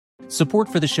Support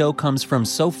for the show comes from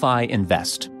SoFi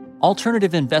Invest.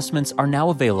 Alternative investments are now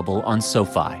available on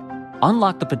SoFi.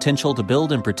 Unlock the potential to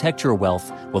build and protect your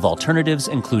wealth with alternatives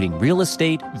including real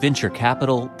estate, venture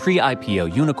capital,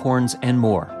 pre-IPO unicorns, and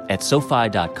more at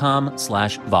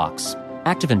SoFi.com/Vox.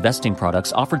 Active investing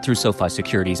products offered through SoFi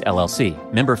Securities, LLC,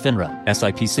 member FINRA,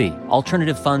 SIPC.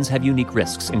 Alternative funds have unique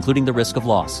risks, including the risk of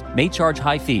loss, may charge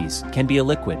high fees, can be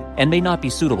illiquid, and may not be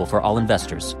suitable for all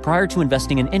investors. Prior to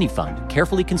investing in any fund,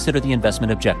 carefully consider the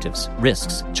investment objectives,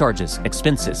 risks, charges,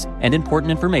 expenses, and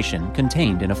important information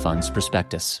contained in a fund's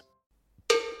prospectus.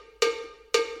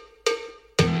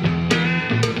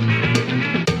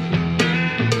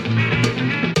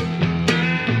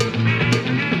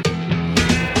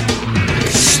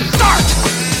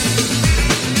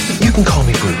 You can call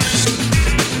me Bruce.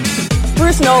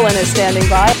 Bruce Nolan is standing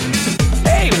by.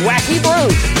 Hey, Wacky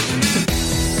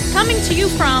Bruce! Coming to you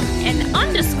from an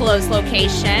undisclosed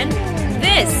location,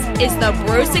 this is the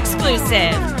Bruce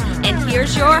Exclusive. And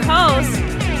here's your host,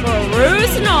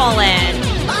 Bruce Nolan.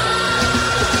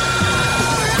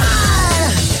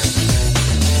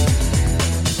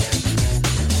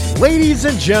 Ladies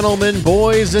and gentlemen,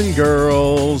 boys and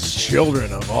girls,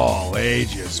 children of all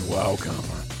ages, welcome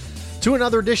to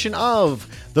another edition of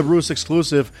the Bruce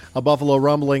Exclusive, a Buffalo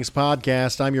Rumblings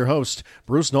podcast. I'm your host,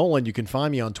 Bruce Nolan. You can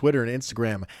find me on Twitter and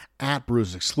Instagram at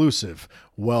Bruce Exclusive.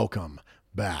 Welcome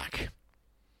back.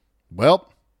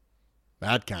 Well,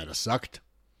 that kind of sucked.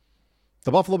 The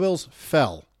Buffalo Bills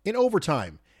fell in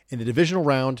overtime in the divisional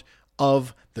round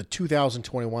of the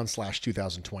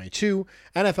 2021/2022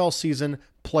 NFL season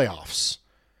playoffs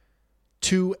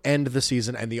to end the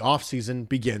season, and the offseason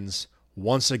begins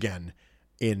once again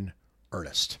in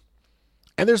earnest.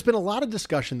 And there's been a lot of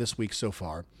discussion this week so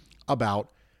far about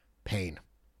pain.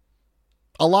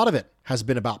 A lot of it has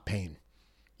been about pain.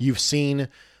 You've seen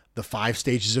the 5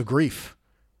 stages of grief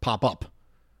pop up.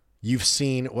 You've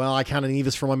seen, well, I kind of need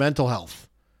this for my mental health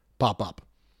pop up.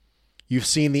 You've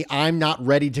seen the I'm not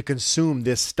ready to consume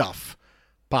this stuff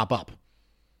pop up.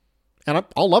 And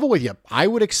I'll level with you. I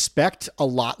would expect a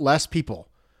lot less people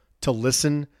to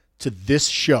listen to this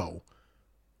show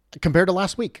compared to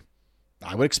last week.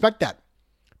 I would expect that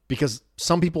because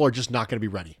some people are just not going to be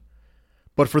ready.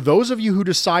 But for those of you who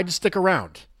decide to stick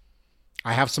around,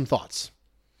 I have some thoughts.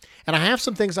 And I have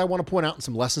some things I want to point out and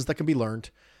some lessons that can be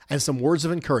learned and some words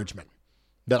of encouragement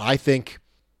that I think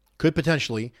could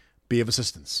potentially be of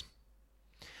assistance.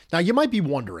 Now, you might be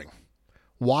wondering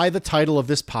why the title of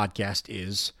this podcast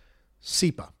is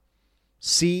CIPA,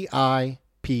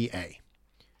 C-I-P-A.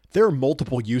 There are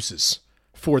multiple uses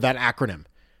for that acronym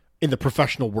in the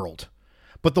professional world.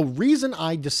 But the reason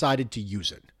I decided to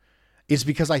use it is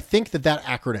because I think that that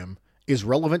acronym is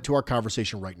relevant to our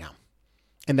conversation right now.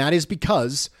 And that is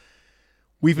because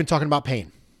we've been talking about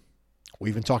pain.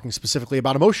 We've been talking specifically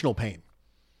about emotional pain,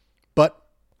 but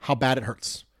how bad it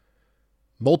hurts.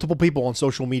 Multiple people on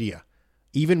social media,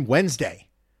 even Wednesday,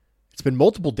 it's been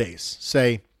multiple days,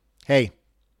 say, hey,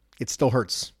 it still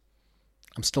hurts.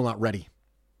 I'm still not ready.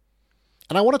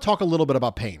 And I want to talk a little bit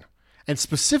about pain. And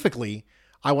specifically,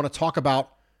 I want to talk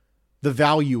about the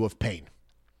value of pain.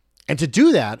 And to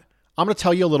do that, I'm going to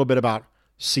tell you a little bit about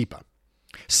CIPA.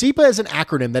 CIPA is an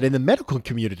acronym that in the medical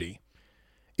community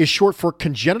is short for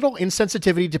congenital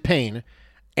insensitivity to pain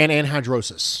and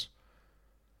anhidrosis.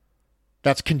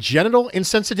 That's congenital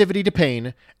insensitivity to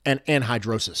pain and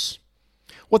anhidrosis.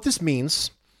 What this means,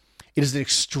 it is an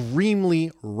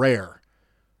extremely rare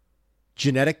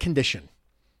genetic condition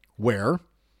where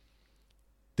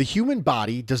the human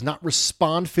body does not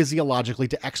respond physiologically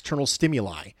to external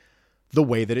stimuli the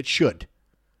way that it should.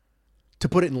 To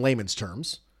put it in layman's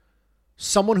terms,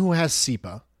 someone who has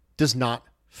CIPA does not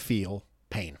feel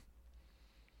pain.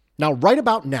 Now, right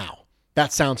about now,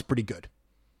 that sounds pretty good.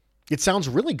 It sounds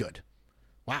really good.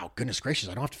 Wow, goodness gracious,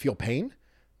 I don't have to feel pain?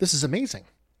 This is amazing.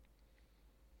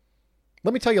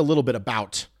 Let me tell you a little bit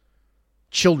about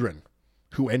children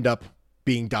who end up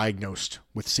being diagnosed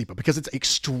with CIPA because it's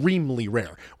extremely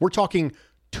rare. We're talking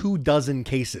 24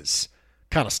 cases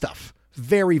kind of stuff.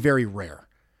 Very, very rare.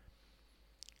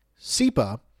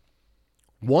 CIPA,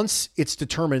 once it's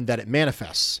determined that it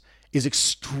manifests, is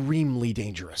extremely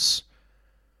dangerous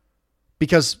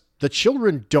because the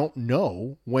children don't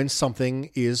know when something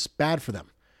is bad for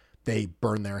them. They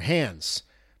burn their hands.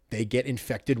 They get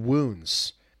infected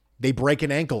wounds. They break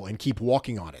an ankle and keep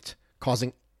walking on it,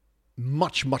 causing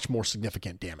much, much more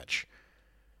significant damage.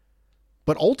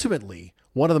 But ultimately,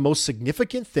 one of the most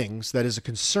significant things that is a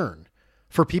concern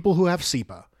for people who have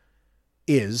CIPA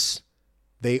is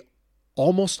they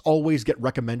almost always get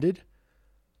recommended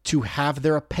to have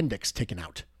their appendix taken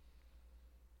out.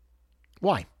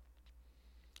 Why?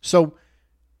 So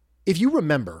if you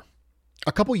remember,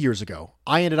 a couple years ago,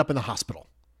 I ended up in the hospital.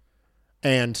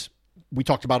 And we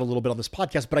talked about it a little bit on this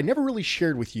podcast, but I never really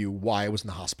shared with you why I was in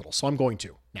the hospital. So I'm going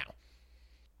to now.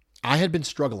 I had been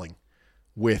struggling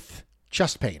with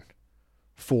chest pain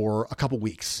for a couple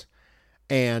weeks.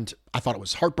 And I thought it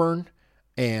was heartburn.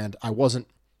 And I wasn't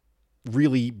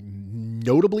really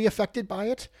notably affected by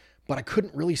it, but I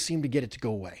couldn't really seem to get it to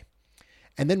go away.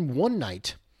 And then one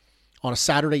night on a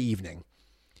Saturday evening,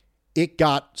 it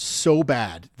got so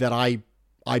bad that I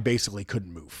basically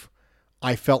couldn't move.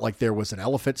 I felt like there was an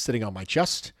elephant sitting on my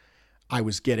chest. I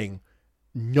was getting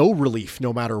no relief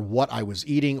no matter what I was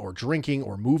eating or drinking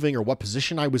or moving or what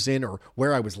position I was in or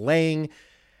where I was laying.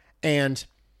 And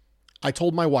I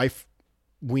told my wife,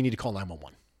 we need to call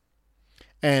 911.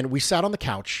 And we sat on the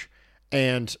couch,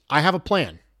 and I have a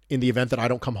plan in the event that I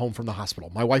don't come home from the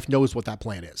hospital. My wife knows what that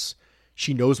plan is.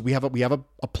 She knows we have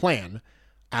a plan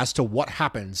as to what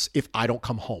happens if I don't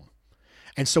come home.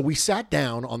 And so we sat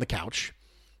down on the couch,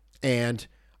 and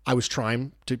I was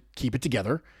trying to keep it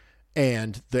together,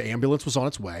 and the ambulance was on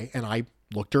its way, and I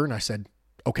looked at her and I said,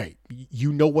 okay,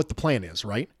 you know what the plan is,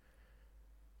 right?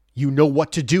 You know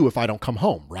what to do if I don't come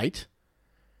home, right?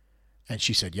 And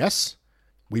she said, yes,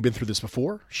 we've been through this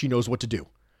before. She knows what to do.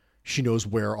 She knows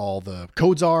where all the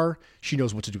codes are. She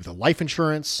knows what to do with the life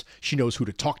insurance. She knows who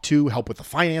to talk to, help with the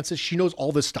finances. She knows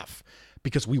all this stuff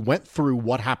because we went through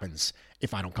what happens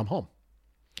if I don't come home.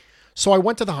 So I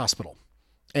went to the hospital,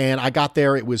 and I got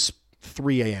there. It was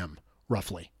 3 a.m.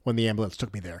 roughly when the ambulance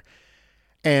took me there.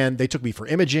 And they took me for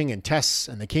imaging and tests,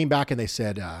 and they came back and they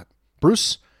said,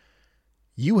 Bruce,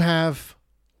 you have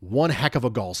one heck of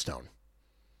a gallstone.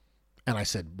 And I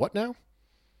said, what now?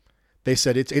 They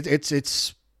said,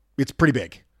 it's pretty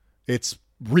big. It's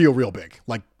real big.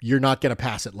 Like, you're not going to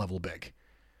pass it level big.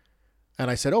 And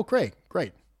I said, oh, great.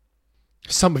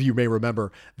 Some of you may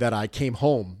remember that I came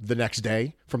home the next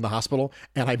day from the hospital,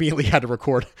 and I immediately had to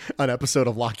record an episode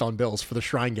of Locked On Bills for the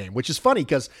Shrine Game, which is funny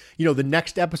because, the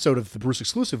next episode of the Bruce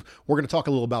Exclusive, we're going to talk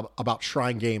a little about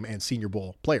Shrine Game and Senior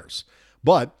Bowl players.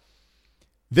 But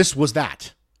this was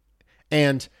that.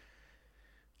 And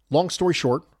long story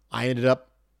short, I ended up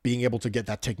being able to get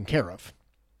that taken care of.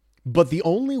 But the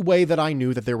only way that I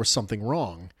knew that there was something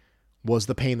wrong was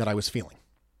the pain that I was feeling.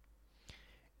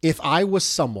 If I was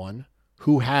someone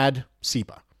who had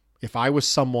CIPA, if I was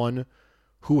someone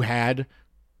who had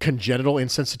congenital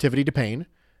insensitivity to pain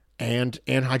and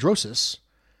anhidrosis,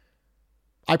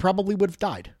 I probably would have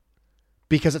died.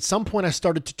 Because at some point I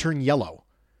started to turn yellow.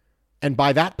 And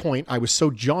by that point, I was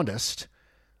so jaundiced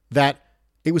that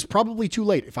it was probably too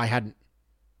late if I hadn't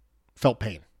felt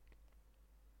pain.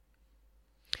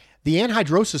 The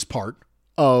anhidrosis part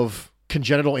of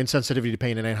congenital insensitivity to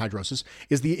pain and anhidrosis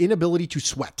is the inability to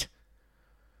sweat,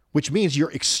 which means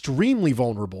you're extremely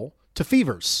vulnerable to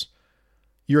fevers.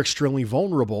 You're extremely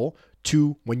vulnerable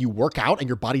to when you work out and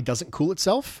your body doesn't cool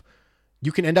itself,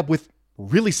 you can end up with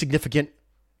really significant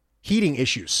heating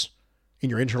issues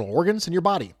in your internal organs and your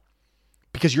body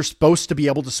because you're supposed to be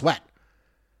able to sweat.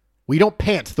 We don't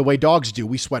pant the way dogs do.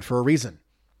 We sweat for a reason.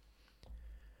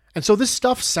 And so this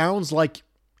stuff sounds like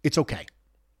it's okay.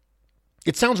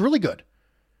 It sounds really good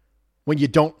when you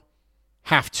don't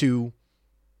have to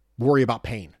worry about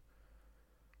pain.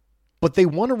 But they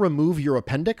want to remove your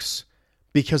appendix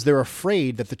because they're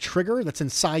afraid that the trigger that's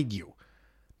inside you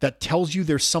that tells you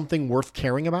there's something worth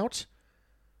caring about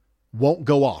won't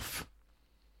go off.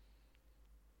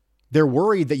 They're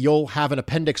worried that you'll have an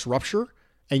appendix rupture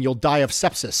and you'll die of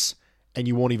sepsis and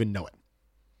you won't even know it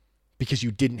because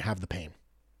you didn't have the pain.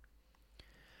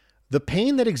 The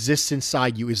pain that exists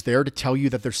inside you is there to tell you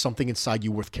that there's something inside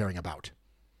you worth caring about.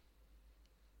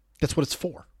 That's what it's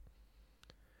for.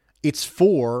 It's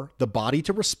for the body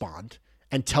to respond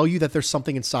and tell you that there's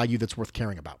something inside you that's worth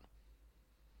caring about.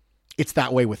 It's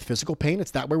that way with physical pain.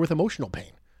 It's that way with emotional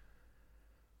pain.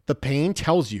 The pain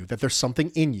tells you that there's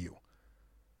something in you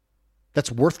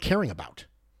that's worth caring about.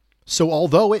 So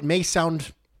although it may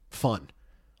sound fun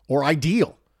or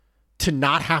ideal to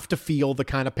not have to feel the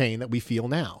kind of pain that we feel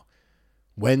now,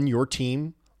 when your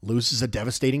team loses a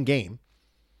devastating game,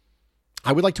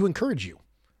 I would like to encourage you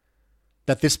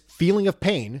that this feeling of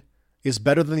pain is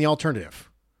better than the alternative,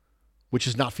 which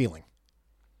is not feeling.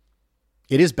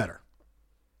 It is better.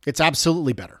 It's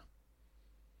absolutely better.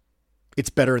 It's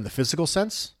better in the physical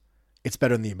sense. It's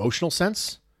better in the emotional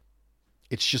sense.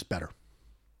 It's just better.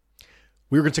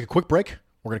 We're going to take a quick break.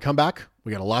 We're going to come back.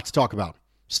 We got a lot to talk about.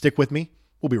 Stick with me.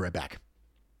 We'll be right back.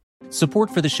 Support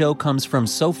for the show comes from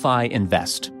SoFi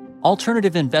Invest.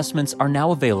 Alternative investments are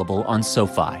now available on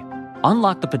SoFi.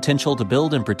 Unlock the potential to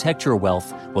build and protect your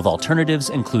wealth with alternatives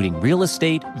including real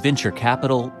estate, venture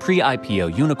capital,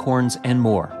 pre-IPO unicorns, and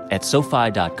more at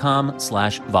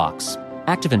SoFi.com/Vox.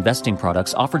 Active investing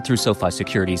products offered through SoFi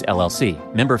Securities LLC,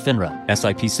 member FINRA,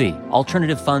 SIPC.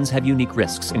 Alternative funds have unique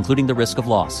risks, including the risk of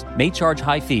loss, may charge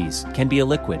high fees, can be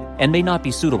illiquid, and may not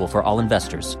be suitable for all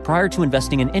investors. Prior to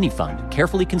investing in any fund,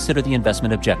 carefully consider the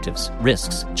investment objectives,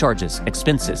 risks, charges,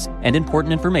 expenses, and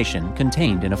important information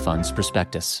contained in a fund's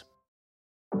prospectus.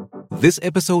 This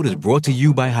episode is brought to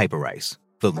you by Hyperice,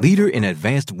 the leader in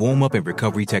advanced warm-up and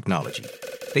recovery technology.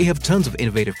 They have tons of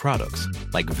innovative products,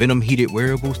 like Venom-heated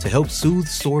wearables to help soothe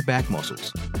sore back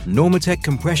muscles, Normatec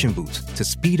compression boots to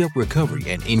speed up recovery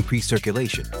and increase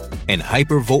circulation, and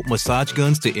Hypervolt massage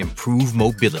guns to improve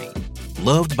mobility.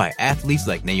 Loved by athletes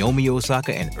like Naomi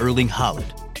Osaka and Erling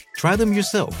Haaland. Try them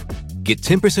yourself. Get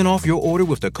 10% off your order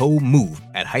with the code MOVE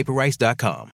at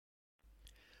hyperice.com.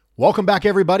 Welcome back,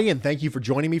 everybody, and thank you for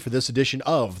joining me for this edition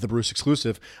of the Bruce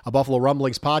Exclusive, a Buffalo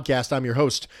Rumblings podcast. I'm your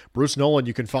host, Bruce Nolan.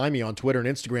 You can find me on Twitter and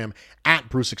Instagram at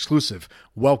Bruce Exclusive.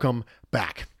 Welcome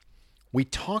back. We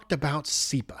talked about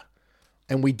CIPA,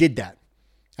 and we did that.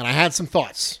 And I had some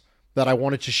thoughts that I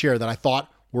wanted to share that I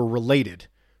thought were related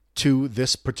to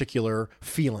this particular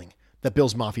feeling that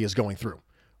Bills Mafia is going through.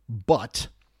 But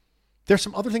there's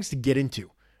some other things to get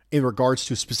into in regards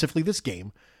to specifically this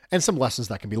game and some lessons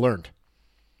that can be learned.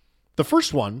 The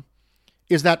first one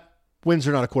is that wins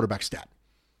are not a quarterback stat.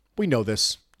 We know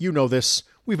this. You know this.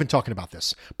 We've been talking about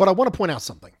this. But I want to point out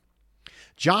something.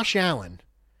 Josh Allen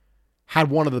had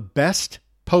one of the best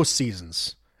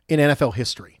postseasons in NFL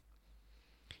history.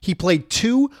 He played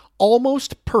 2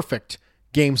 almost perfect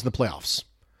games in the playoffs.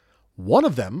 One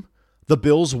of them, the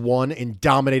Bills won in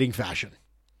dominating fashion.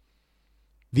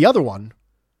 The other one,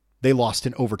 they lost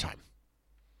in overtime.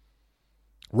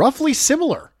 Roughly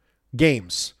similar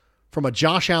games from a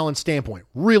Josh Allen standpoint.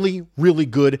 Really, really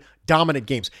good, dominant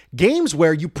games. Games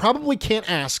where you probably can't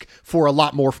ask for a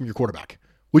lot more from your quarterback.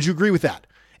 Would you agree with that?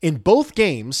 In both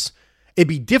games, it'd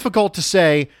be difficult to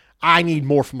say, I need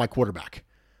more from my quarterback.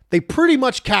 They pretty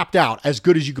much capped out as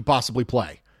good as you could possibly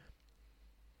play.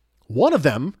 One of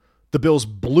them, the Bills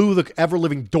blew the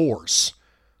ever-living doors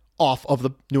off of the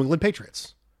New England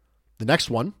Patriots. The next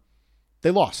one,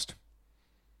 they lost.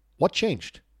 What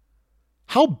changed?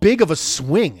 How big of a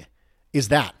swing is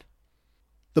that?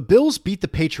 The Bills beat the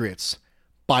Patriots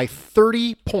by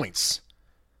 30 points.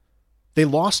 They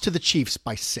lost to the Chiefs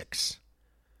by 6.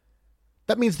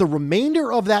 That means the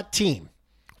remainder of that team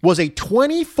was a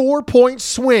 24-point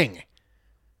swing.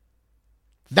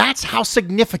 That's how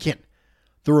significant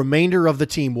the remainder of the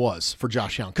team was for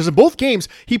Josh Allen. Because in both games,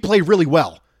 he played really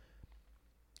well.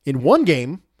 In one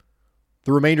game,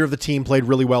 the remainder of the team played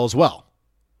really well as well.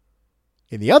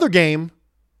 In the other game,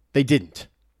 they didn't.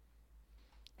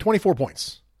 24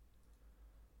 points.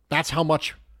 That's how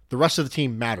much the rest of the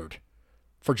team mattered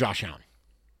for Josh Allen.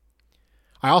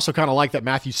 I also kind of like that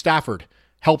Matthew Stafford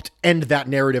helped end that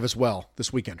narrative as well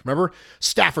this weekend. Remember?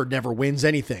 Stafford never wins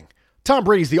anything. Tom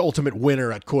Brady's the ultimate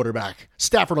winner at quarterback.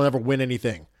 Stafford will never win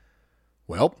anything.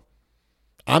 Well,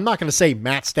 I'm not going to say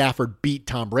Matt Stafford beat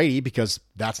Tom Brady because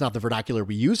that's not the vernacular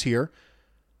we use here.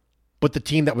 But the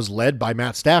team that was led by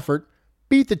Matt Stafford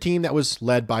beat the team that was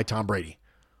led by Tom Brady.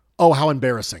 Oh, how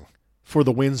embarrassing for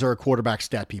the wins are a quarterback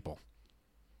stat people.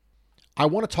 I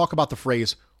want to talk about the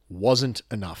phrase wasn't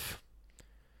enough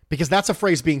because that's a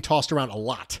phrase being tossed around a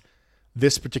lot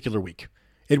this particular week.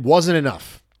 It wasn't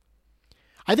enough.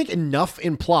 I think enough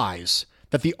implies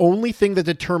that the only thing that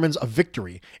determines a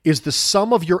victory is the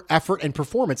sum of your effort and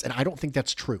performance, and I don't think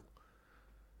that's true.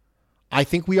 I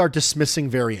think we are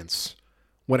dismissing variance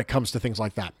when it comes to things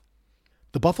like that.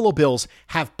 The Buffalo Bills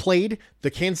have played the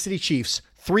Kansas City Chiefs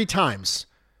 3 times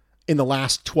in the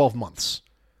last 12 months.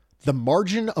 The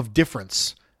margin of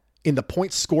difference in the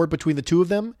points scored between the two of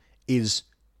them is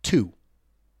 2.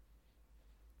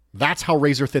 That's how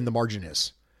razor thin the margin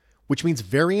is, which means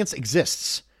variance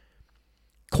exists.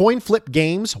 Coin flip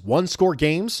games, 1-score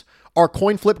games, are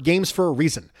coin flip games for a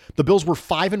reason. The Bills were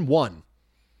 5-1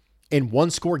 in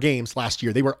 1-score games last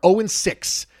year. They were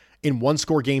 0-6 in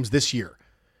 1-score games this year.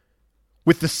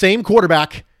 With the same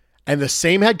quarterback and the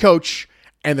same head coach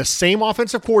and the same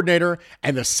offensive coordinator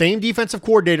and the same defensive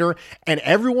coordinator and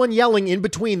everyone yelling in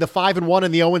between the 5-1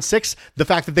 and the 0-6, the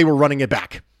fact that they were running it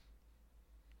back.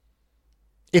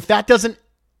 If that doesn't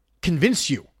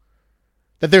convince you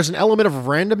that there's an element of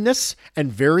randomness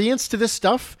and variance to this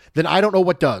stuff, then I don't know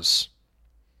what does.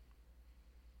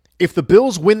 If the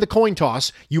Bills win the coin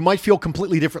toss, you might feel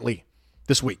completely differently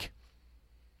this week.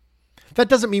 That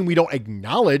doesn't mean we don't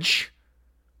acknowledge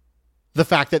the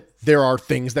fact that there are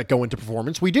things that go into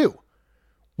performance. We do.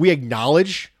 We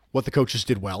acknowledge what the coaches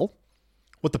did well,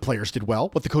 what the players did well,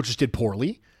 what the coaches did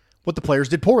poorly, what the players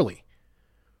did poorly.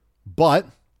 But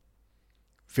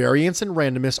variance and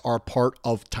randomness are part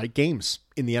of tight games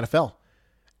in the NFL.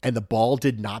 And the ball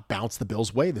did not bounce the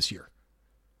Bills' way this year.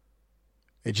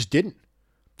 It just didn't.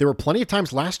 There were plenty of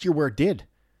times last year where it did.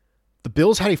 The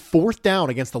Bills had a 4th down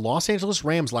against the Los Angeles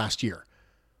Rams last year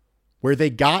where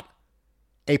they got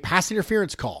a pass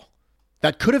interference call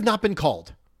that could have not been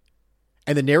called.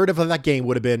 And the narrative of that game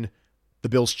would have been the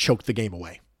Bills choked the game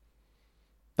away.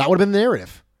 That would have been the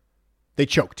narrative. They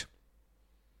choked.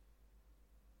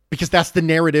 Because that's the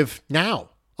narrative now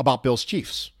about Bills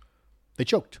Chiefs. They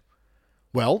choked.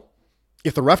 Well,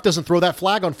 if the ref doesn't throw that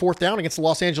flag on 4th down against the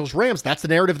Los Angeles Rams, that's the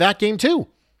narrative of that game too.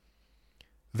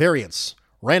 Variance,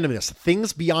 randomness,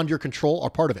 things beyond your control are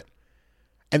part of it.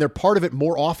 And they're part of it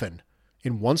more often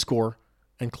in one score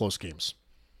and close games.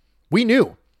 We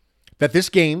knew that this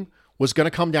game was going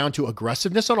to come down to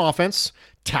aggressiveness on offense,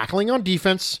 tackling on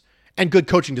defense, and good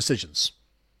coaching decisions.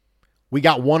 We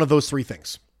got one of those 3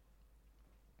 things.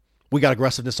 We got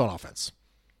aggressiveness on offense.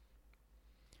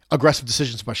 Aggressive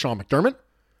decisions by Sean McDermott.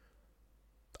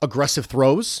 Aggressive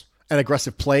throws and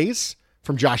aggressive plays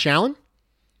from Josh Allen.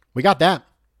 We got that.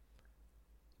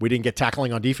 We didn't get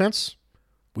tackling on defense.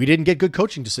 We didn't get good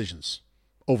coaching decisions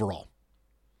overall.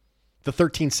 The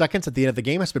 13 seconds at the end of the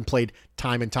game has been played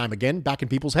time and time again back in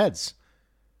people's heads.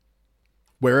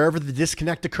 Wherever the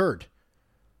disconnect occurred,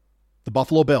 the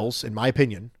Buffalo Bills, in my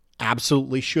opinion,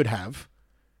 absolutely should have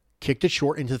kicked it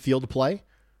short into the field to play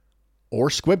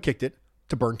or squib kicked it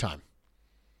to burn time.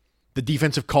 The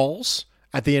defensive calls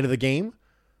at the end of the game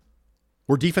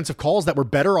were defensive calls that were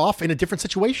better off in a different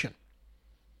situation.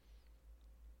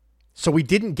 So we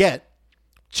didn't get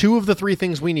 2 of the 3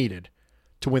 things we needed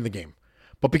to win the game.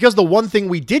 But because the one thing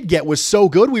we did get was so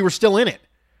good, we were still in it.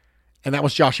 And that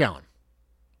was Josh Allen.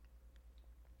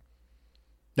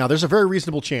 Now, there's a very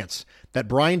reasonable chance that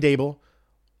Brian Daboll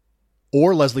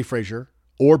or Leslie Frazier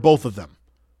or both of them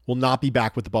will not be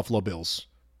back with the Buffalo Bills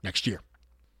next year.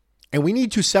 And we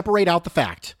need to separate out the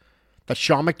fact that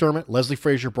Sean McDermott, Leslie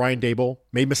Frazier, Brian Daboll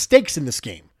made mistakes in this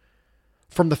game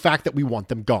from the fact that we want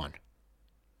them gone.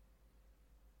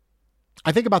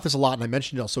 I think about this a lot, and I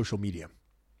mentioned it on social media.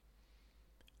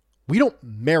 We don't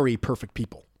marry perfect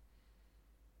people.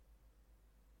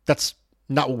 That's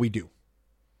not what we do.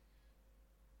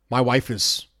 My wife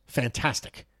is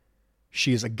fantastic.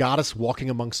 She is a goddess walking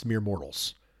amongst mere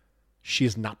mortals. She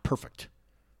is not perfect.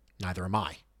 Neither am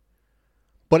I.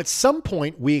 But at some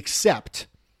point, we accept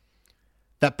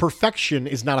that perfection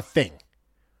is not a thing.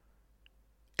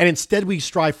 And instead, we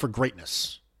strive for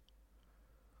greatness.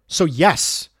 So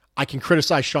yes, I can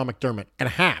criticize Sean McDermott, and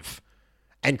have,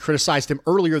 and criticized him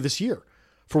earlier this year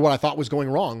for what I thought was going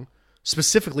wrong,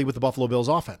 specifically with the Buffalo Bills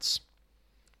offense.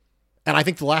 And I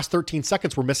think the last 13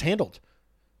 seconds were mishandled.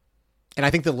 And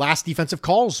I think the last defensive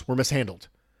calls were mishandled.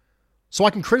 So I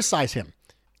can criticize him,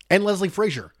 and Leslie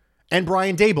Frazier, and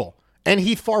Brian Daboll, and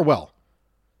Heath Farwell,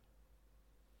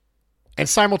 and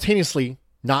simultaneously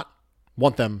not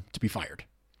want them to be fired.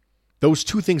 Those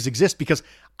 2 things exist because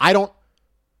I don't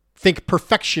think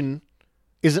perfection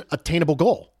is an attainable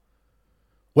goal.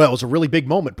 Well, it was a really big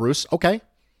moment, Bruce. Okay.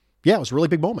 Yeah, it was a really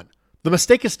big moment. The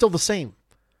mistake is still the same.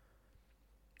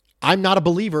 I'm not a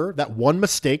believer that 1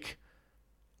 mistake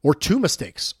or 2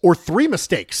 mistakes or 3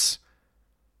 mistakes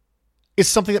is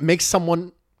something that makes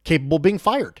someone capable of being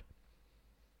fired.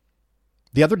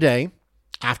 The other day,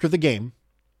 after the game,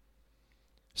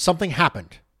 something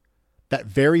happened that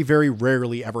very, very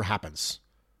rarely ever happens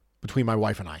between my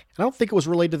wife and I. I don't think it was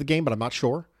related to the game, but I'm not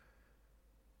sure.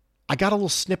 I got a little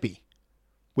snippy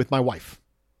with my wife.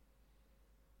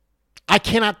 I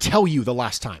cannot tell you the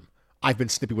last time I've been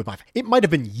snippy with my wife. It might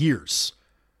have been years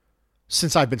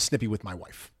since I've been snippy with my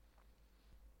wife.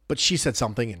 But she said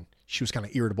something, and she was kind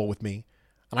of irritable with me.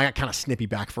 And I got kind of snippy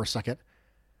back for a second.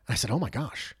 And I said, oh my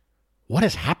gosh, what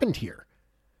has happened here?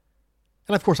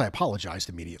 And of course, I apologized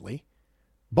immediately.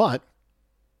 But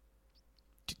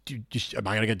am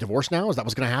I going to get divorced now? Is that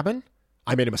what's going to happen?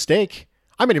 I made a mistake.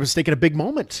 I made a mistake in a big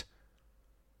moment.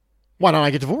 Why don't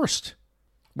I get divorced?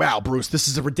 Wow, Bruce, this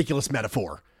is a ridiculous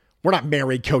metaphor. We're not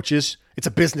married coaches. It's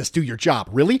a business. Do your job.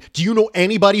 Really? Do you know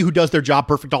anybody who does their job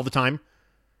perfect all the time?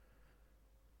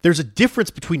 There's a difference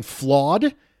between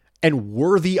flawed and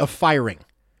worthy of firing.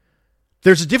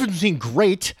 There's a difference between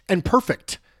great and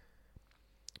perfect.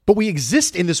 But we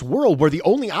exist in this world where the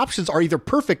only options are either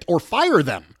perfect or fire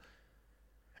them.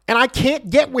 And I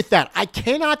can't get with that. I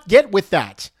cannot get with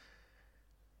that.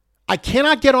 I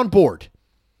cannot get on board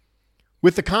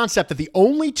with the concept that the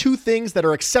only 2 things that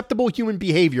are acceptable human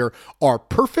behavior are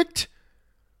perfect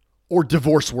or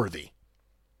divorce worthy.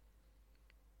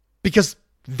 Because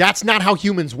that's not how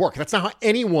humans work. That's not how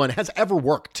anyone has ever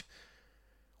worked.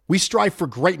 We strive for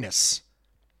greatness.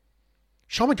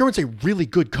 Sean McDermott's a really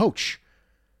good coach.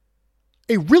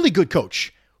 A really good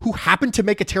coach who happened to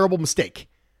make a terrible mistake.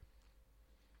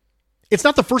 It's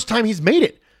not the first time he's made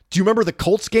it. Do you remember the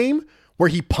Colts game where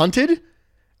he punted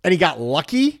and he got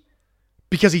lucky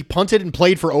because he punted and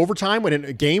played for overtime in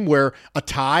a game where a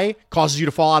tie causes you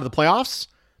to fall out of the playoffs?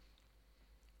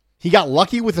 He got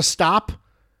lucky with a stop.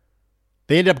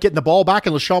 They ended up getting the ball back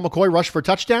and LaShawn McCoy rushed for a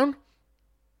touchdown.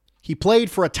 He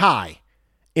played for a tie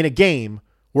in a game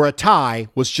where a tie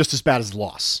was just as bad as a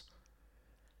loss.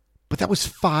 But that was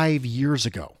 5 years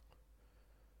ago.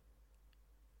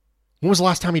 When was the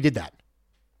last time he did that?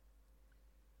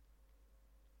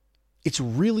 It's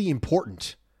really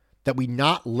important that we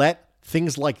not let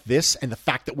things like this and the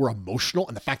fact that we're emotional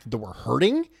and the fact that we're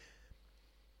hurting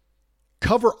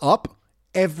cover up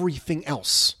everything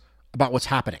else about what's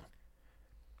happening.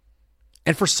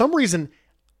 And for some reason,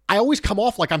 I always come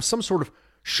off like I'm some sort of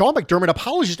Sean McDermott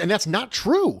apologist, and that's not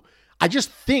true. I just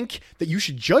think that you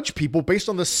should judge people based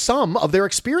on the sum of their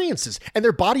experiences and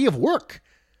their body of work.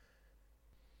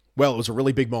 Well, it was a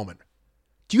really big moment.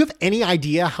 Do you have any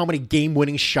idea how many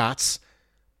game-winning shots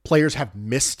players have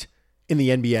missed in the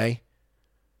NBA?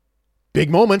 Big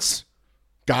moments.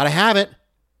 Gotta have it.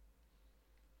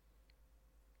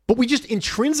 But we just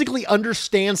intrinsically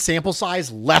understand sample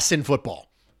size less in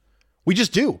football. We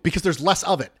just do, because there's less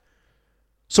of it.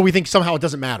 So we think somehow it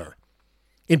doesn't matter.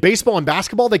 In baseball and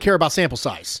basketball, they care about sample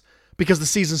size because the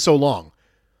season's so long.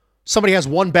 Somebody has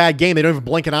one bad game, they don't even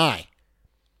blink an eye.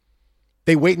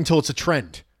 They wait until it's a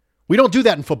trend. We don't do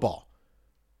that in football.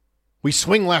 We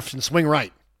swing left and swing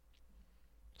right.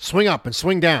 Swing up and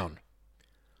swing down.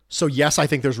 So yes, I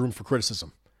think there's room for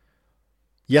criticism.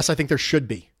 Yes, I think there should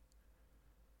be.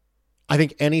 I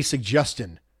think any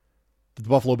suggestion that the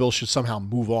Buffalo Bills should somehow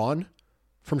move on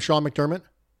from Sean McDermott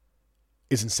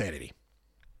is insanity.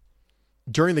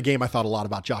 During the game, I thought a lot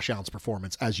about Josh Allen's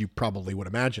performance, as you probably would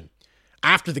imagine.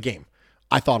 After the game,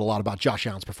 I thought a lot about Josh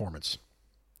Allen's performance.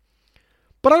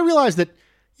 But I realized that,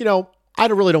 I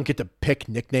really don't get to pick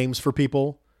nicknames for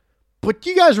people. But do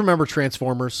you guys remember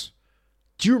Transformers?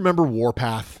 Do you remember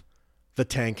Warpath, the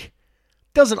tank?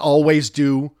 Doesn't always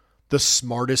do the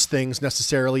smartest things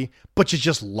necessarily, but you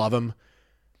just love him.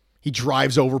 He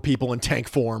drives over people in tank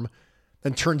form,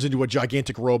 then turns into a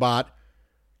gigantic robot,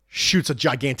 shoots a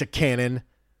gigantic cannon.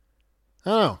 I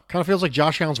don't know. Kind of feels like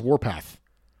Josh Allen's Warpath.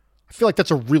 I feel like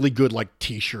that's a really good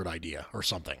t-shirt idea or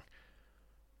something.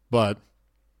 But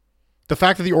the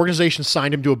fact that the organization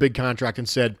signed him to a big contract and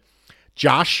said,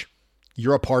 Josh,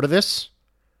 you're a part of this.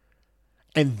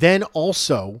 And then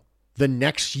also the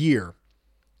next year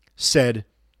said,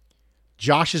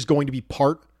 Josh is going to be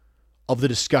part of the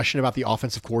discussion about the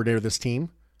offensive coordinator of this team.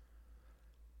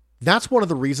 That's one of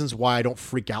the reasons why I don't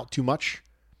freak out too much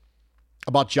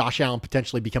about Josh Allen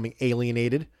potentially becoming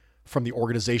alienated from the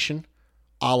organization,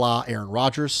 a la Aaron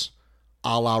Rodgers,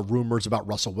 a la rumors about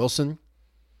Russell Wilson.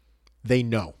 They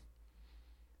know.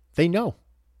 They know.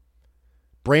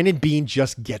 Brandon Beane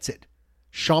just gets it.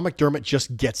 Sean McDermott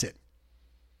just gets it.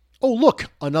 Oh, look,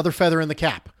 another feather in the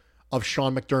cap of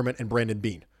Sean McDermott and Brandon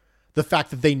Beane. The fact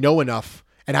that they know enough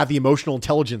and have the emotional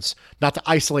intelligence not to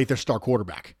isolate their star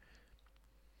quarterback.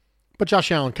 But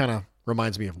Josh Allen kind of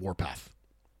reminds me of Warpath.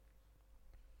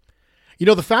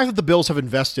 The fact that the Bills have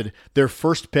invested their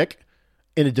first pick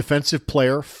in a defensive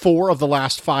player 4 of the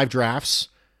last 5 drafts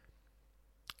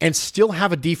and still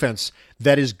have a defense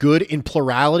that is good in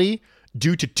plurality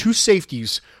due to 2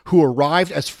 safeties who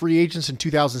arrived as free agents in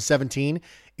 2017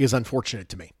 is unfortunate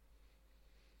to me.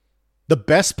 The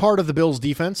best part of the Bills'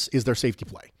 defense is their safety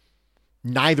play.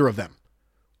 Neither of them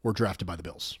were drafted by the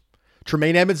Bills.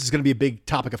 Tremaine Edmonds is going to be a big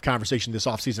topic of conversation this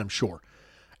offseason, I'm sure.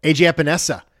 AJ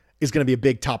Epinesa is going to be a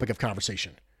big topic of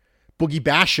conversation. Boogie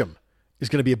Basham is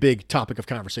going to be a big topic of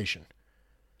conversation.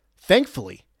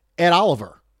 Thankfully, Ed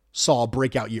Oliver saw a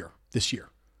breakout year this year,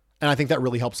 and I think that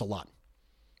really helps a lot.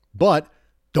 But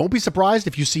don't be surprised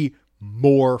if you see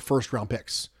more first-round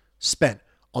picks spent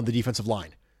on the defensive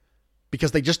line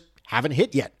because they just haven't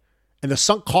hit yet. And the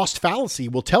sunk cost fallacy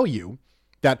will tell you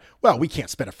that, we can't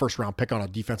spend a first-round pick on a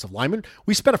defensive lineman.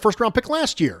 We spent a first-round pick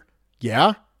last year.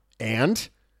 Yeah, and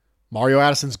Mario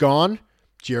Addison's gone.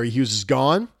 Jerry Hughes is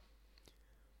gone.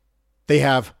 They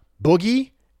have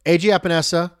Boogie, AJ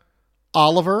Epinesa,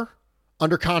 Oliver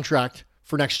under contract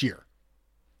for next year.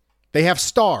 They have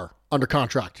Starr under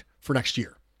contract for next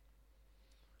year.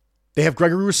 They have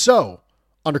Gregory Rousseau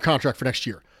under contract for next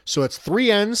year. So it's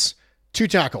 3 ends, 2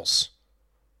 tackles.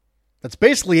 That's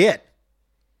basically it.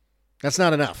 That's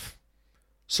not enough.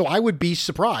 So I would be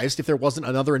surprised if there wasn't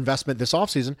another investment this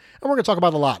offseason, and we're going to talk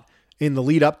about it a lot in the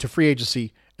lead up to free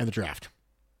agency and the draft.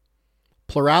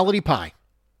 Plurality pie.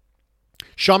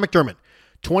 Sean McDermott,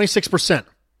 26%.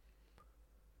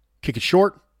 Kick it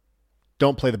short.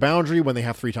 Don't play the boundary when they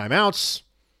have 3 timeouts.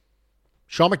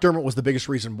 Sean McDermott was the biggest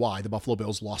reason why the Buffalo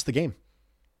Bills lost the game.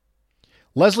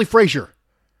 Leslie Frazier,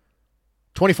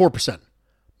 24%.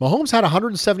 Mahomes had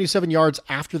 177 yards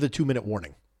after the 2-minute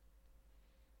warning.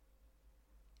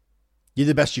 You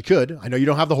did the best you could. I know you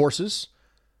don't have the horses.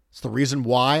 It's the reason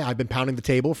why I've been pounding the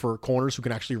table for corners who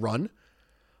can actually run.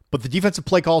 But the defensive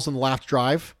play calls on the last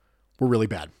drive were really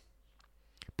bad.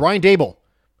 Brian Dable,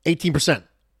 18%.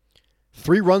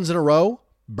 3 runs in a row,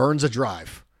 burns a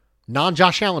drive.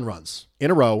 Non-Josh Allen runs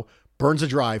in a row, burns a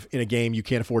drive in a game you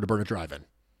can't afford to burn a drive in.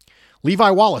 Levi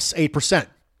Wallace, 8%.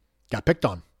 Got picked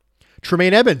on.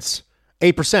 Tremaine Edmonds,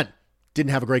 8%.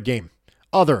 Didn't have a great game.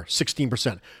 Other,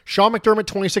 16%. Sean McDermott,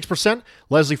 26%.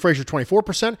 Leslie Frazier,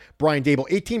 24%. Brian Dable,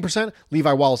 18%.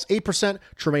 Levi Wallace, 8%.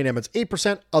 Tremaine Edmonds,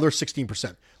 8%. Other,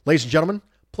 16%. Ladies and gentlemen,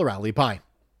 plurality pie.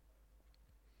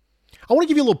 I want to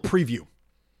give you a little preview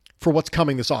for what's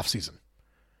coming this offseason.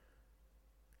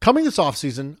 Coming this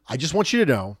offseason, I just want you to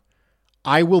know,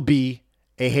 I will be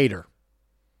a hater.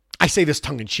 I say this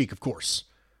tongue-in-cheek, of course.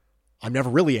 I'm never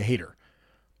really a hater.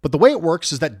 But the way it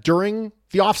works is that during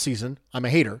the offseason, I'm a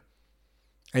hater.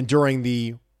 And during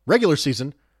the regular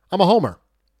season, I'm a homer.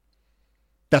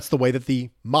 That's the way that the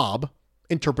mob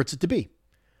interprets it to be.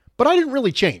 But I didn't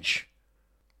really change.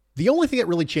 The only thing that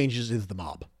really changes is the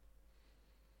mob.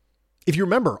 If you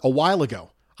remember, a while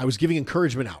ago, I was giving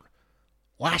encouragement out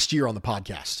last year on the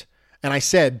podcast. And I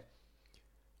said,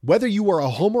 whether you are a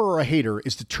homer or a hater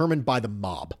is determined by the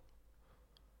mob.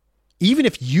 Even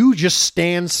if you just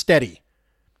stand steady,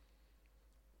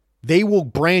 they will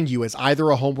brand you as either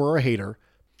a homer or a hater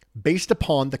based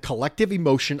upon the collective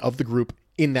emotion of the group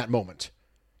in that moment.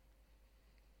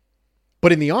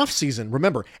 But in the offseason,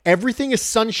 remember, everything is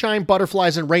sunshine,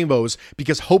 butterflies, and rainbows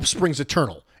because hope springs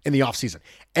eternal in the offseason.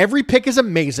 Every pick is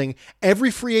amazing.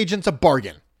 Every free agent's a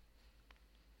bargain.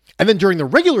 And then during the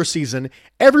regular season,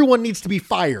 everyone needs to be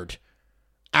fired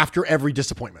after every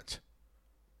disappointment.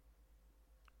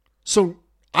 So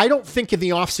I don't think in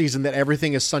the offseason that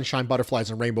everything is sunshine, butterflies,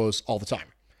 and rainbows all the time.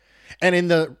 And in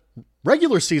the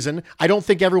regular season, I don't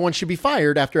think everyone should be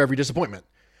fired after every disappointment.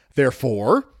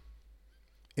 Therefore,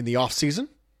 in the offseason,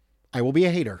 I will be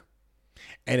a hater.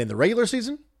 And in the regular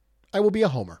season, I will be a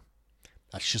homer.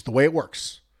 That's just the way it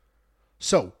works.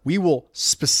 So we will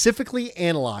specifically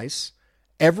analyze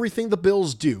everything the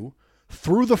Bills do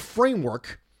through the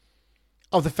framework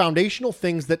of the foundational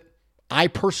things that I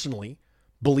personally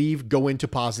believe go into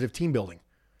positive team building.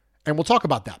 And we'll talk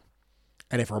about that.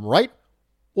 And if I'm right,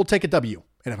 we'll take a W.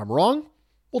 And if I'm wrong,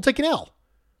 we'll take an L.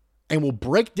 And we'll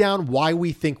break down why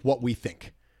we think what we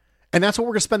think. And that's what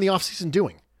we're going to spend the offseason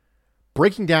doing.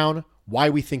 Breaking down why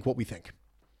we think what we think.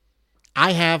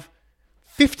 I have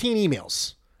 15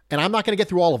 emails, and I'm not going to get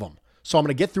through all of them. So I'm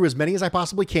going to get through as many as I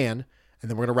possibly can, and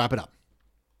then we're going to wrap it up.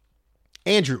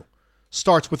 Andrew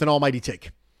starts with an almighty take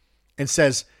and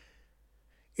says,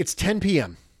 it's 10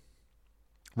 p.m.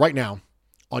 right now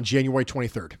on January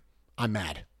 23rd. I'm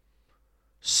mad.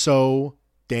 So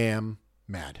damn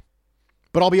mad.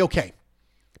 But I'll be okay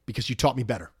because you taught me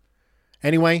better.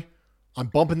 Anyway, I'm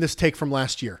bumping this take from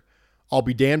last year. I'll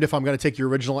be damned if I'm going to take your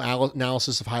original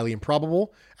analysis of highly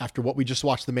improbable after what we just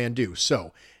watched the man do.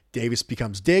 So Davis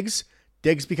becomes Diggs.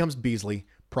 Diggs becomes Beasley.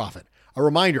 Profit. A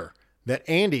reminder that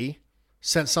Andy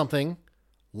sent something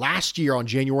last year on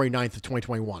January 9th of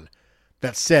 2021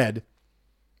 that said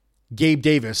Gabe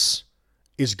Davis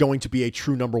is going to be a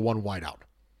true number 1 wideout.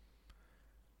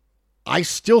 I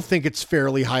still think it's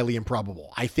fairly highly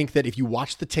improbable. I think that if you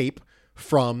watch the tape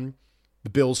from the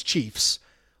Bills Chiefs,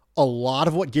 a lot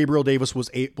of what Gabriel Davis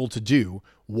was able to do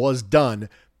was done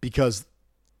because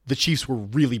the Chiefs were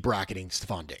really bracketing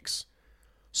Stephon Diggs.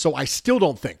 So I still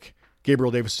don't think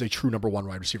Gabriel Davis is a true number 1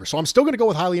 wide receiver. So I'm still going to go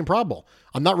with highly improbable.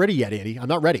 I'm not ready yet, Andy. I'm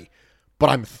not ready. But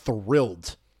I'm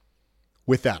thrilled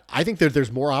with that. I think that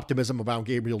there's more optimism about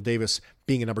Gabriel Davis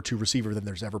being a number 2 receiver than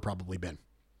there's ever probably been.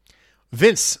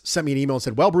 Vince sent me an email and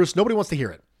said, well, Bruce, nobody wants to hear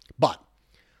it. But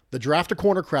the draft a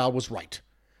corner crowd was right.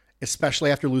 Especially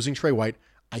after losing Trey White.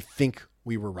 I think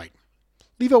we were right.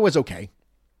 Levo was okay.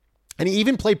 And he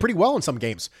even played pretty well in some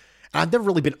games. And I've never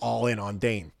really been all in on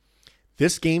Dane.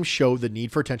 This game showed the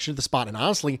need for attention to the spot. And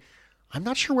honestly, I'm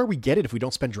not sure where we get it if we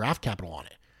don't spend draft capital on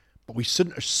it. But we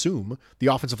shouldn't assume the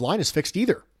offensive line is fixed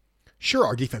either. Sure,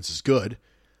 our defense is good.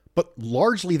 But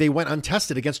largely they went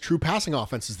untested against true passing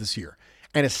offenses this year.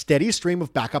 And a steady stream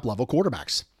of backup level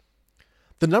quarterbacks.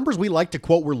 The numbers we like to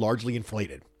quote were largely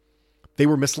inflated. They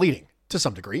were misleading to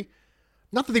some degree.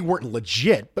 Not that they weren't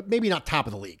legit, but maybe not top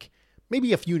of the league.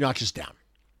 Maybe a few notches down.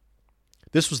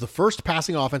 This was the first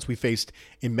passing offense we faced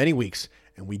in many weeks,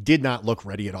 and we did not look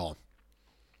ready at all.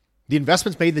 The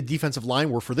investments made in the defensive line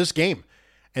were for this game,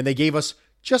 and they gave us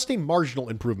just a marginal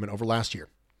improvement over last year.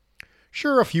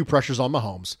 Sure, a few pressures on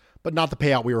Mahomes, but not the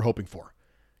payout we were hoping for.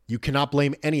 You cannot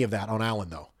blame any of that on Allen,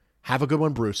 though. Have a good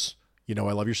one, Bruce. You know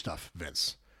I love your stuff,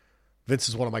 Vince. Vince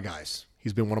is one of my guys.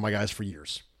 He's been one of my guys for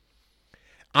years.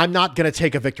 I'm not going to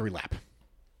take a victory lap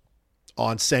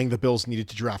on saying the Bills needed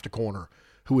to draft a corner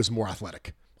who is more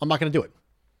athletic. I'm not going to do it.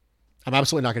 I'm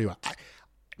absolutely not going to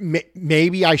do it.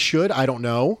 Maybe I should. I don't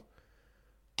know.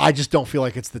 I just don't feel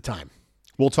like it's the time.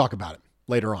 We'll talk about it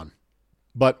later on.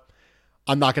 But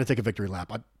I'm not going to take a victory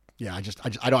lap.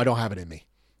 I don't have it in me.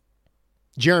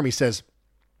 Jeremy says,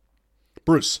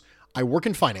 Bruce, I work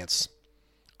in finance.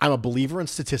 I'm a believer in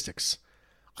statistics.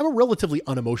 I'm a relatively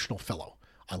unemotional fellow.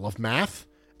 I love math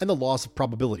and the laws of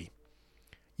probability.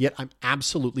 Yet I'm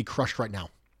absolutely crushed right now.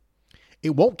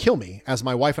 It won't kill me, as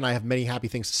my wife and I have many happy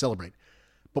things to celebrate,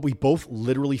 but we both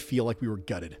literally feel like we were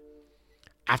gutted.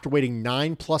 After waiting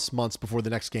 9+ months before the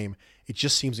next game, it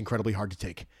just seems incredibly hard to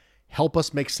take. Help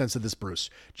us make sense of this, Bruce.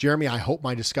 Jeremy, I hope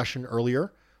my discussion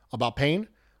earlier about pain,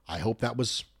 I hope that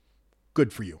was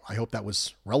good for you. I hope that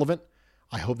was relevant.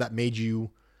 I hope that made you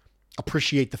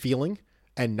appreciate the feeling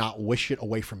and not wish it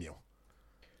away from you.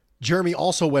 Jeremy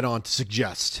also went on to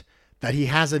suggest that he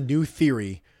has a new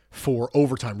theory for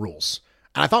overtime rules.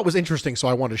 And I thought it was interesting, so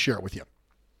I wanted to share it with you.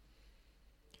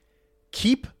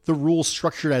 Keep the rules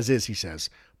structured as is, he says,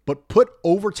 but put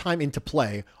overtime into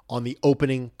play on the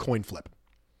opening coin flip.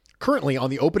 Currently, on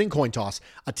the opening coin toss,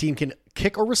 a team can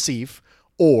kick or receive,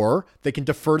 or they can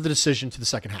defer the decision to the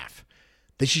second half.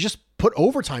 They should just put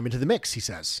overtime into the mix, he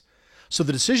says. So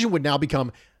the decision would now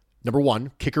become, number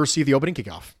 1, kick or receive the opening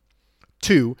kickoff.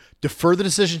 2, defer the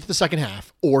decision to the second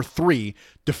half. Or 3,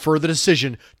 defer the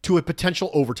decision to a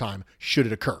potential overtime should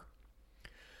it occur.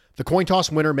 The coin toss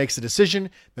winner makes the decision,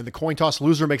 then the coin toss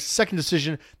loser makes the second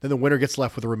decision, then the winner gets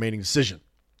left with the remaining decision.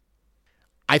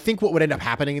 I think what would end up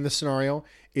happening in this scenario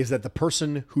is that the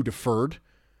person who deferred,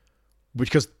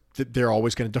 because they're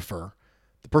always going to defer,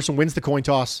 the person wins the coin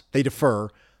toss, they defer.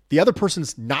 The other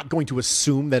person's not going to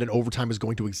assume that an overtime is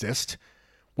going to exist,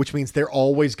 which means they're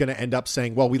always going to end up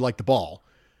saying, well, we like the ball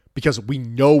because we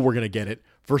know we're going to get it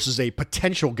versus a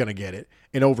potential going to get it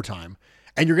in overtime.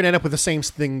 And you're going to end up with the same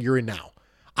thing you're in now.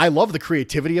 I love the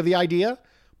creativity of the idea,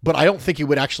 but I don't think it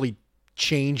would actually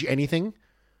change anything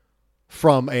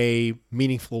from a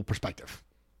meaningful perspective.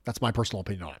 That's my personal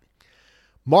opinion on it.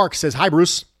 Mark says, hi,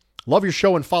 Bruce. Love your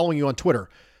show and following you on Twitter.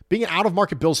 Being an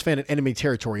out-of-market Bills fan in enemy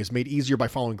territory is made easier by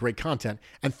following great content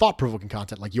and thought-provoking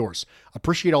content like yours.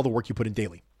 Appreciate all the work you put in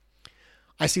daily.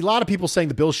 I see a lot of people saying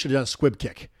the Bills should have done a squib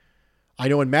kick. I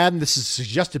know in Madden this is a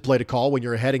suggested play to call when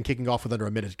you're ahead and kicking off with under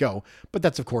a minute to go, but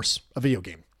that's, of course, a video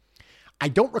game. I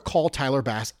don't recall Tyler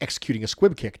Bass executing a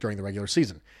squib kick during the regular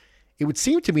season. It would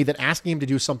seem to me that asking him to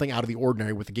do something out of the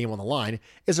ordinary with the game on the line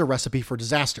is a recipe for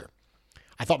disaster.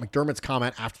 I thought McDermott's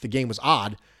comment after the game was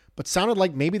odd, but sounded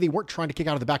like maybe they weren't trying to kick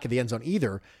out of the back of the end zone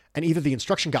either, and either the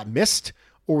instruction got missed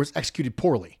or was executed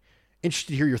poorly.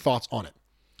 Interested to hear your thoughts on it.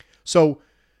 So,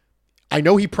 I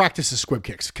know he practices squib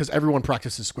kicks, because everyone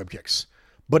practices squib kicks.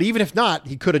 But even if not,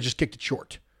 he could have just kicked it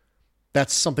short.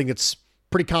 That's something that's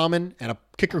pretty common, and a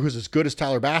kicker who's as good as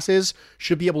Tyler Bass is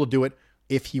should be able to do it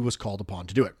if he was called upon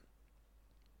to do it.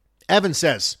 Evan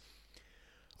says,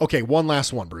 okay, one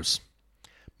last one, Bruce.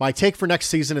 My take for next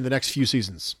season and the next few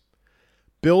seasons.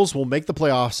 Bills will make the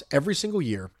playoffs every single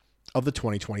year of the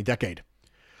 2020 decade.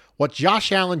 What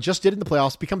Josh Allen just did in the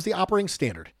playoffs becomes the operating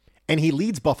standard, and he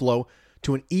leads Buffalo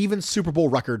to an even Super Bowl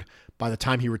record by the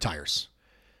time he retires.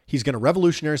 He's going to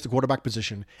revolutionize the quarterback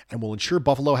position and will ensure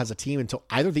Buffalo has a team until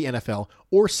either the NFL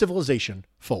or civilization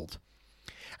fold.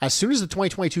 As soon as the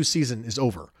 2022 season is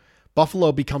over,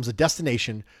 Buffalo becomes a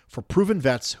destination for proven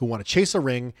vets who want to chase a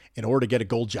ring in order to get a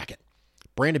gold jacket.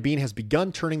 Brandon Beane has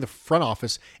begun turning the front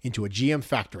office into a GM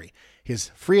factory. His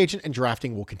free agent and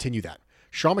drafting will continue that.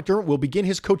 Sean McDermott will begin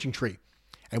his coaching tree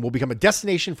and will become a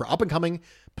destination for up-and-coming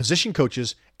position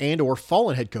coaches and or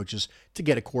fallen head coaches to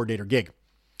get a coordinator gig.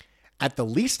 At the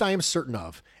least I am certain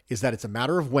of is that it's a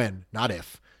matter of when, not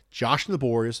if, Josh and the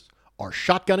boys are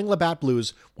shotgunning Labatt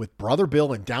Blues with Brother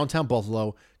Bill in downtown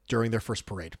Buffalo during their first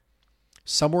parade.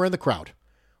 Somewhere in the crowd,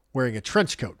 wearing a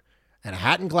trench coat and a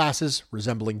hat and glasses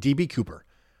resembling D.B. Cooper,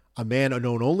 a man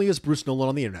known only as Bruce Nolan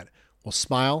on the internet, will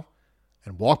smile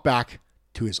and walk back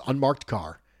to his unmarked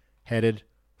car, headed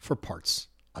for parts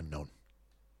unknown.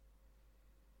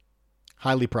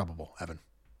 Highly probable, Evan.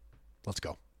 Let's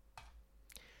go.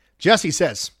 Jesse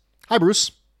says, "Hi,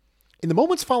 Bruce. In the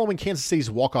moments following Kansas City's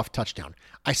walk-off touchdown,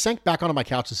 I sank back onto my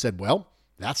couch and said, well,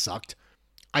 that sucked.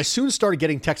 I soon started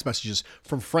getting text messages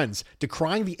from friends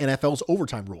decrying the NFL's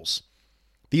overtime rules.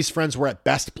 These friends were at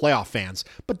best playoff fans,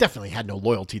 but definitely had no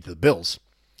loyalty to the Bills.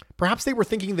 Perhaps they were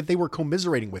thinking that they were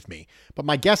commiserating with me, but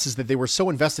my guess is that they were so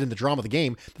invested in the drama of the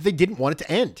game that they didn't want it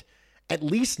to end. At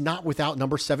least not without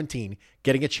number 17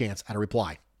 getting a chance at a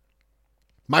reply.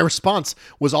 My response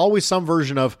was always some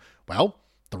version of, well,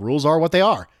 the rules are what they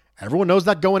are. Everyone knows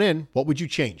that going in. What would you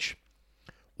change?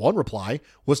 One reply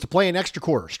was to play an extra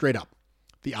quarter straight up.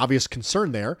 The obvious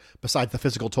concern there, besides the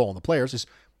physical toll on the players, is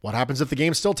what happens if the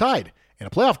game's still tied? In a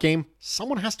playoff game,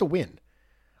 someone has to win.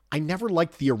 I never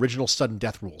liked the original sudden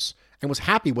death rules and was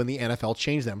happy when the NFL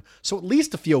changed them, so at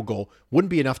least a field goal wouldn't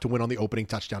be enough to win on the opening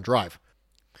touchdown drive.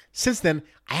 Since then,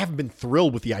 I haven't been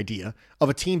thrilled with the idea of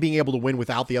a team being able to win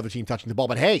without the other team touching the ball,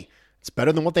 but hey, it's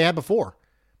better than what they had before.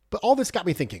 But all this got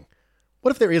me thinking,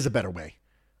 what if there is a better way?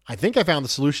 I think I found the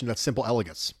solution that's simple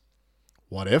elegance.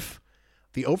 What if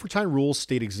the overtime rules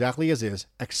stayed exactly as is,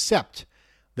 except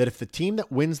that if the team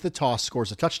that wins the toss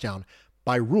scores a touchdown,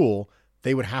 by rule,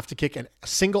 they would have to kick a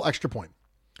single extra point.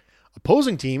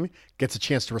 Opposing team gets a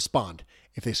chance to respond.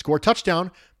 If they score a touchdown,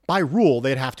 by rule,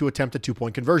 they'd have to attempt a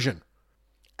 2-point conversion,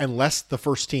 unless the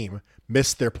first team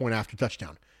missed their point after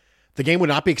touchdown. The game would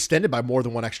not be extended by more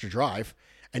than one extra drive,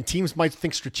 and teams might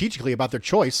think strategically about their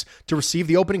choice to receive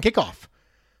the opening kickoff.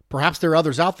 Perhaps there are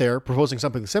others out there proposing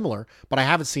something similar, but I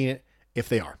haven't seen it if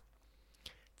they are.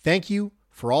 Thank you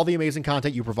for all the amazing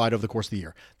content you provide over the course of the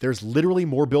year. There's literally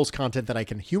more Bills content than I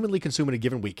can humanly consume in a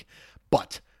given week,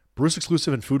 but Bruce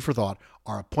Exclusive and Food for Thought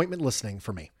are appointment listening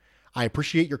for me. I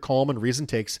appreciate your calm and reasoned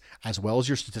takes as well as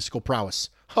your statistical prowess.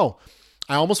 Oh,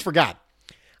 I almost forgot.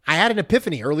 I had an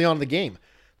epiphany early on in the game.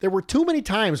 There were too many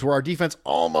times where our defense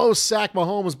almost sacked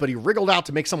Mahomes, but he wriggled out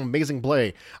to make some amazing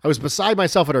play. I was beside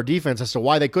myself at our defense as to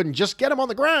why they couldn't just get him on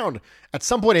the ground. At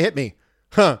some point it hit me.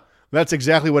 That's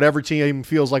exactly what every team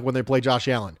feels like when they play Josh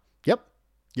Allen. Yep,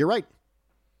 you're right.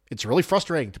 It's really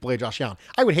frustrating to play Josh Allen.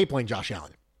 I would hate playing Josh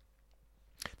Allen.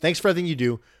 Thanks for everything you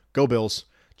do. Go Bills.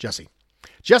 Jesse.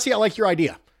 Jesse, I like your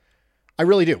idea. I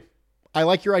really do. I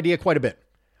like your idea quite a bit.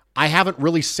 I haven't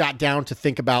really sat down to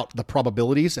think about the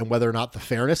probabilities and whether or not the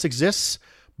fairness exists,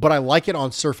 but I like it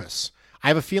on surface. I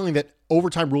have a feeling that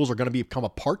overtime rules are going to become a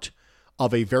part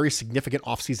of a very significant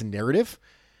offseason narrative.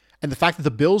 And the fact that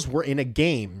the Bills were in a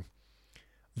game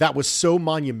that was so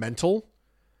monumental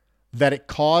that it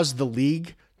caused the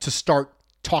league to start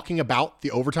talking about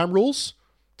the overtime rules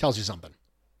tells you something.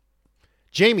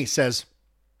 Jamie says,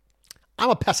 I'm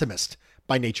a pessimist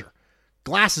by nature.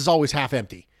 Glass is always half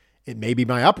empty. It may be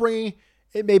my upbringing.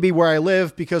 It may be where I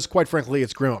live because, quite frankly,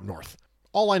 it's grim up north.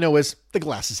 All I know is the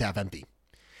glass is half empty.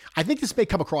 I think this may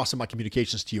come across in my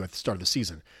communications to you at the start of the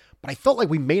season, but I felt like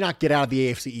we may not get out of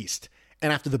the AFC East.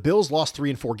 And after the Bills lost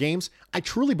 3 and 4 games, I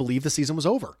truly believe the season was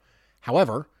over.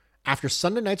 However, after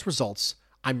Sunday night's results,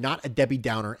 I'm not a Debbie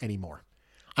Downer anymore.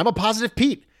 I'm a positive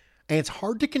Pete, and it's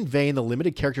hard to convey in the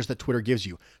limited characters that Twitter gives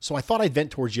you, so I thought I'd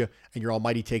vent towards you and your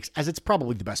almighty takes, as it's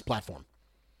probably the best platform.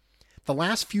 The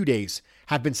last few days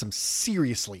have been some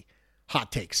seriously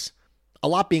hot takes, a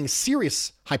lot being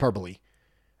serious hyperbole.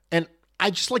 And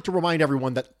I'd just like to remind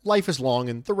everyone that life is long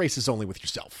and the race is only with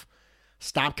yourself.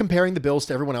 Stop comparing the Bills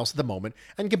to everyone else at the moment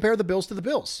and compare the Bills to the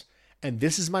Bills. And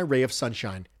this is my ray of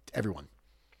sunshine to everyone.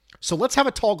 So let's have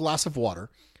a tall glass of water.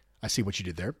 I see what you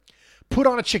did there. Put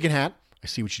on a chicken hat. I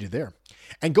see what you did there.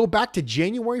 And go back to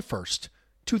January 1st,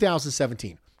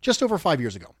 2017, just over 5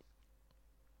 years ago.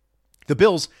 The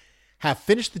Bills have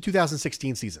finished the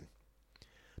 2016 season.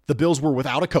 The Bills were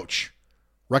without a coach.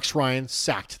 Rex Ryan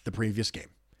sacked the previous game.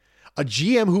 A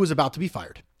GM who was about to be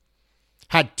fired.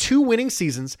 Had 2 winning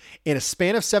seasons in a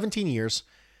span of 17 years.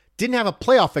 Didn't have a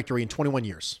playoff victory in 21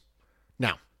 years.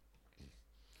 Now,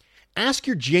 ask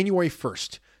your January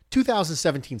 1st,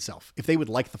 2017 self if they would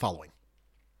like the following.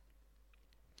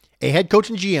 A head coach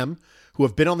and GM who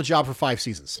have been on the job for 5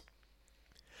 seasons.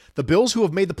 The Bills who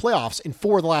have made the playoffs in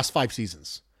 4 of the last 5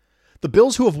 seasons. The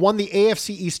Bills who have won the AFC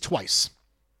East twice.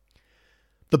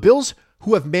 The Bills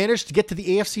who have managed to get to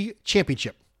the AFC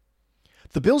Championship.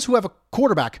 The Bills who have a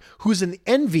quarterback who's an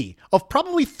envy of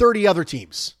probably 30 other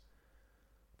teams.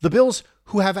 The Bills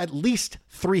who have at least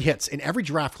 3 hits in every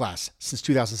draft class since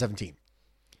 2017.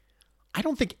 I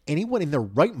don't think anyone in their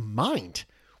right mind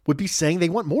would be saying they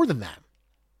want more than that.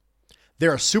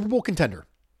 They're a Super Bowl contender,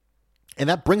 and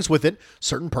that brings with it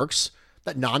certain perks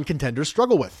that non-contenders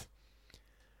struggle with.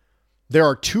 There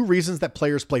are 2 reasons that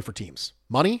players play for teams: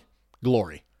 money,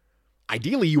 glory.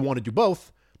 Ideally, you want to do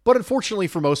both, But unfortunately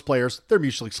for most players, they're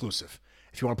mutually exclusive.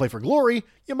 If you want to play for glory,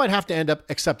 you might have to end up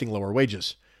accepting lower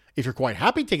wages. If you're quite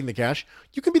happy taking the cash,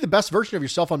 you can be the best version of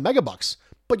yourself on Megabucks,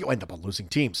 but you'll end up on losing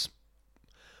teams.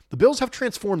 The Bills have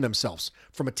transformed themselves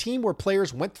from a team where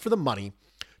players went for the money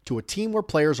to a team where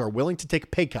players are willing to take a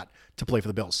pay cut to play for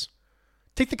the Bills.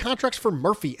 Take the contracts for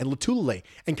Murphy and Latulele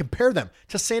and compare them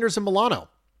to Sanders and Milano.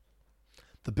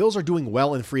 The Bills are doing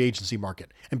well in the free agency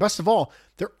market. And best of all,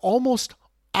 they're almost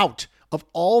out of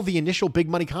all the initial big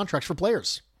money contracts for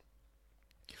players.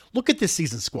 Look at this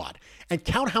season's squad and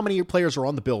count how many players are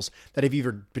on the Bills that have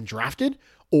either been drafted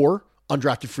or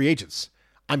undrafted free agents.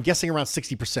 I'm guessing around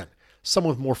 60%.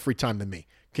 Someone with more free time than me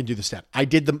can do the stat. I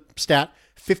did the stat.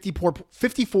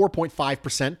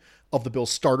 54.5% of the Bills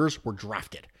starters were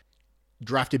drafted.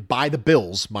 Drafted by the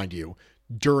Bills, mind you,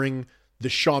 during the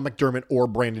Sean McDermott or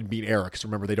Brandon Beane era, because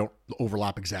remember, they don't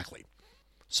overlap exactly.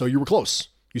 So you were close.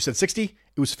 You said 60,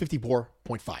 it was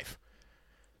 54.5.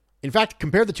 In fact,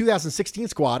 compare the 2016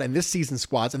 squad and this season's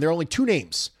squads, and there are only two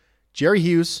names, Jerry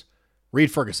Hughes,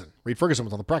 Reed Ferguson. Reed Ferguson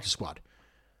was on the practice squad.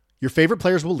 Your favorite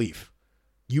players will leave.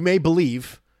 You may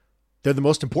believe they're the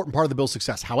most important part of the Bills'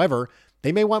 success. However,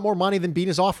 they may want more money than Beane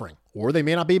is offering, or they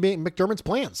may not be McDermott's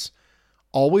plans.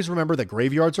 Always remember that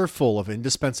graveyards are full of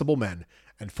indispensable men,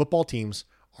 and football teams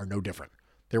are no different.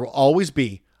 There will always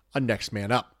be a next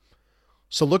man up.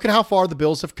 So look at how far the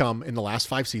Bills have come in the last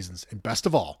 5 seasons, and best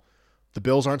of all, the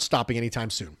Bills aren't stopping anytime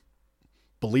soon.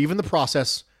 Believe in the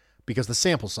process because the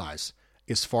sample size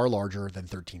is far larger than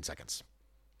 13 seconds.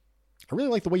 I really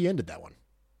like the way you ended that one.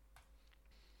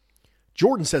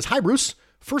 Jordan says, "Hi, Bruce.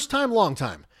 First time, long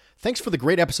time. Thanks for the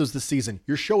great episodes this season.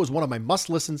 Your show is one of my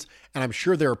must-listens, and I'm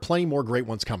sure there are plenty more great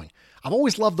ones coming. I've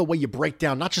always loved the way you break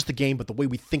down not just the game, but the way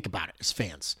we think about it as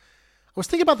fans. I was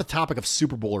thinking about the topic of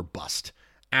Super Bowl or bust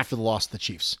after the loss to the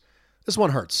Chiefs. This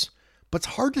one hurts, but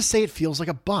it's hard to say it feels like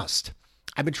a bust.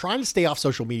 I've been trying to stay off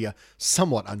social media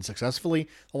somewhat unsuccessfully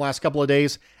the last couple of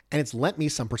days, and it's lent me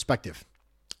some perspective.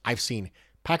 I've seen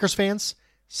Packers fans,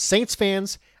 Saints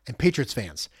fans, and Patriots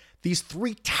fans, these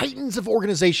 3 titans of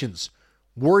organizations,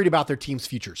 worried about their team's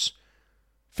futures.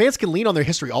 Fans can lean on their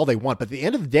history all they want, but at the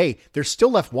end of the day, they're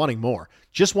still left wanting more.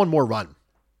 Just one more run.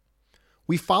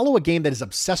 We follow a game that is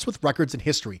obsessed with records and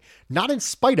history, not in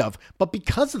spite of, but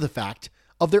because of the fact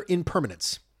of their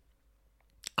impermanence.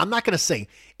 I'm not going to say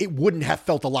it wouldn't have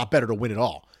felt a lot better to win it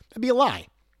all. That'd be a lie.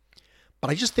 But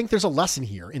I just think there's a lesson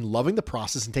here in loving the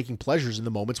process and taking pleasures in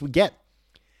the moments we get.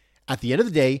 At the end of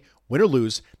the day, win or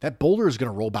lose, that boulder is going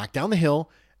to roll back down the hill,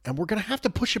 and we're going to have to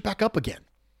push it back up again.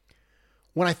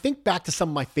 When I think back to some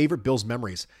of my favorite Bills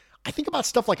memories, I think about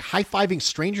stuff like high-fiving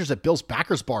strangers at Bills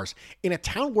backers bars in a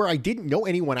town where I didn't know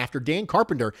anyone after Dan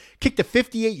Carpenter kicked a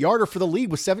 58-yarder for the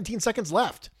lead with 17 seconds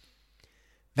left.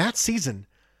 That season,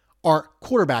 our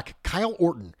quarterback, Kyle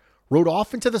Orton, rode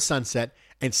off into the sunset,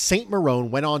 and St. Marone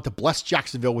went on to bless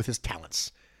Jacksonville with his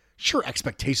talents. Sure,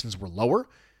 expectations were lower,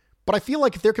 but I feel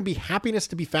like if there can be happiness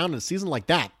to be found in a season like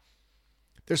that,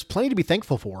 there's plenty to be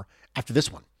thankful for after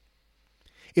this one.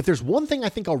 If there's one thing I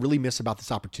think I'll really miss about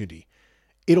this opportunity,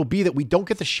 it'll be that we don't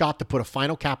get the shot to put a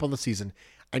final cap on the season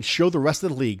and show the rest of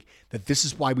the league that this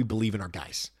is why we believe in our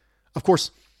guys. Of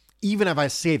course, even if I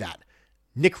say that,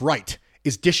 Nick Wright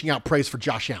is dishing out praise for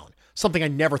Josh Allen, something I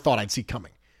never thought I'd see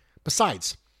coming.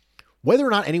 Besides, whether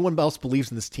or not anyone else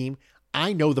believes in this team,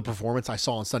 I know the performance I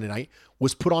saw on Sunday night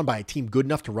was put on by a team good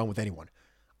enough to run with anyone.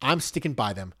 I'm sticking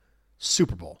by them,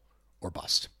 Super Bowl or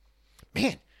bust.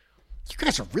 Man, you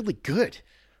guys are really good.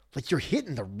 Like, you're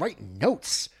hitting the right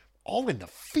notes, all in the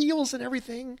feels and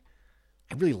everything.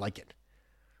 I really like it.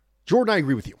 Jordan, I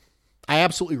agree with you. I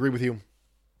absolutely agree with you.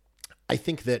 I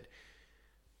think that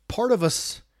part of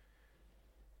us,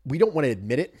 we don't want to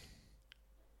admit it,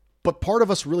 but part of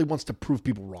us really wants to prove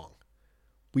people wrong.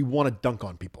 We want to dunk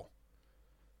on people.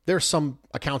 There are some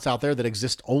accounts out there that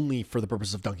exist only for the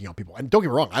purpose of dunking on people. And don't get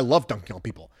me wrong, I love dunking on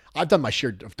people. I've done my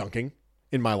share of dunking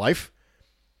in my life.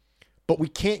 But we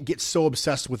can't get so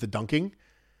obsessed with the dunking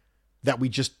that we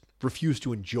just refuse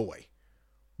to enjoy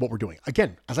what we're doing.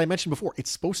 Again, as I mentioned before,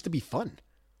 it's supposed to be fun.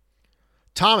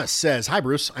 Thomas says, "Hi,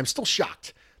 Bruce. I'm still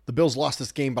shocked the Bills lost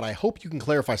this game, but I hope you can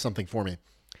clarify something for me.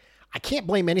 I can't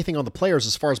blame anything on the players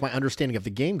as far as my understanding of the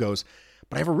game goes,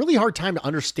 but I have a really hard time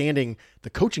understanding the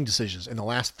coaching decisions in the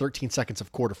last 13 seconds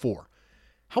of quarter 4.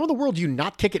 How in the world do you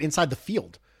not kick it inside the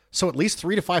field? So at least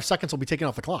 3 to 5 seconds will be taken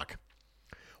off the clock.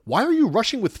 Why are you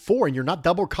rushing with 4 and you're not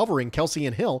double covering Kelsey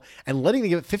and Hill and letting them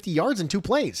get 50 yards in 2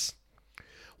 plays?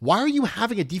 Why are you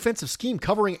having a defensive scheme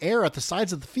covering air at the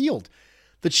sides of the field?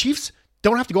 The Chiefs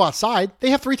don't have to go outside. They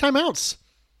have 3 timeouts."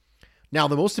 Now,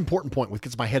 the most important point, which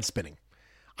gets my head spinning.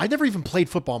 I've never even played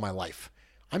football in my life.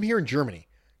 I'm here in Germany.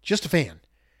 just a fan.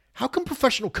 How come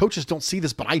professional coaches don't see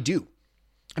this, but I do?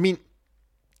 I mean,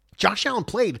 Josh Allen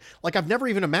played like I've never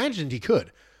even imagined he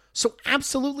could. So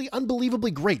absolutely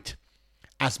unbelievably great.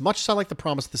 As much as I like the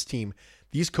promise of this team,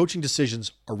 these coaching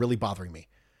decisions are really bothering me.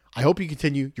 I hope you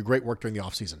continue your great work during the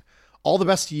offseason. All the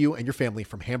best to you and your family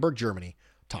from Hamburg, Germany,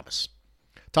 Thomas.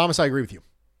 Thomas, I agree with you.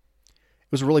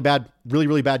 It was a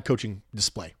really bad coaching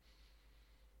display.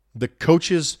 The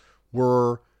coaches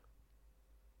were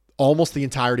almost the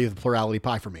entirety of the plurality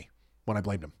pie for me when I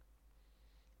blamed them.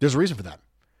 There's a reason for that.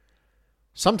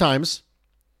 Sometimes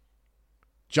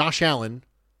Josh Allen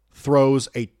throws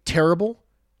a terrible,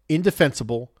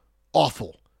 indefensible,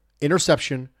 awful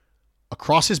interception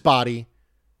across his body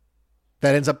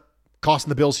that ends up costing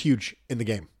the Bills huge in the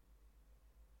game.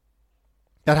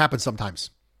 That happens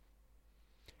sometimes.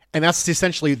 And that's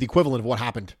essentially the equivalent of what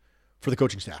happened for the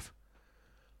coaching staff.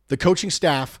 The coaching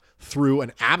staff threw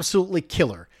an absolutely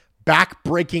killer,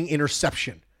 back-breaking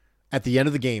interception at the end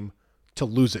of the game to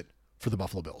lose it for the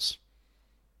Buffalo Bills.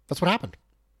 That's what happened.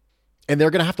 And they're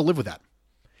going to have to live with that.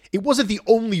 It wasn't the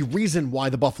only reason why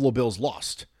the Buffalo Bills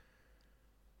lost.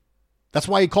 That's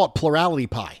why you call it plurality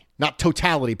pie, not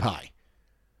totality pie.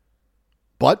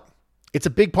 But it's a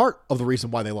big part of the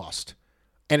reason why they lost.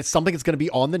 And it's something that's going to be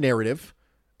on the narrative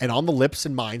and on the lips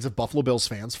and minds of Buffalo Bills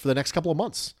fans for the next couple of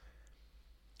months.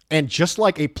 And just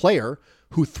like a player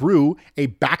who threw a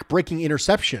back-breaking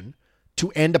interception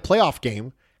to end a playoff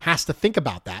game has to think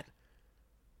about that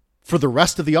for the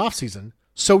rest of the offseason,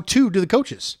 so too do the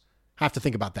coaches have to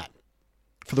think about that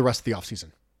for the rest of the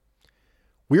offseason.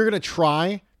 We're going to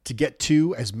try to get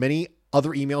to as many other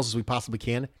emails as we possibly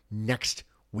can next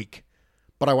week.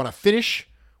 But I want to finish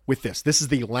with this. This is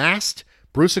the last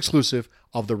Bruce exclusive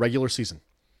of the regular season.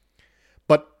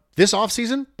 But this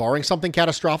offseason, barring something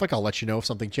catastrophic, I'll let you know if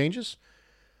something changes.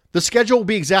 The schedule will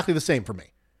be exactly the same for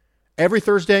me. Every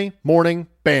Thursday morning,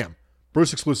 bam,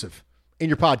 Bruce exclusive in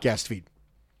your podcast feed.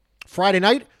 Friday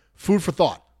night, Food for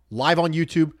Thought, live on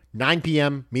YouTube, 9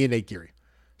 p.m., me and Nate Geary.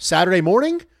 Saturday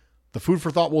morning, the Food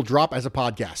for Thought will drop as a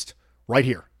podcast right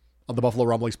here on the Buffalo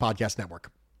Rumblings Podcast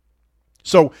Network.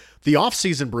 So the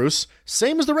off-season Bruce,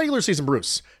 same as the regular season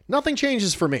Bruce. Nothing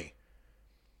changes for me.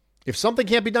 If something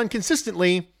can't be done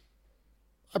consistently,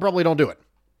 I probably don't do it.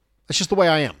 That's just the way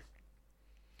I am.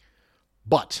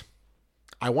 But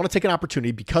I want to take an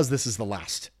opportunity because this is the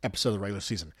last episode of the regular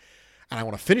season. And I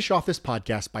want to finish off this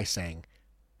podcast by saying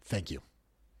thank you.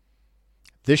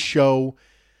 This show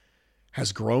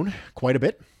has grown quite a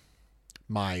bit.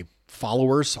 My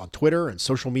followers on Twitter and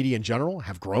social media in general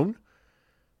have grown.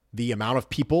 The amount of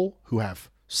people who have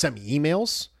sent me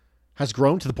emails has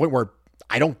grown to the point where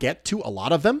I don't get to a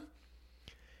lot of them.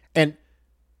 And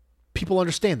people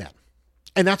understand that.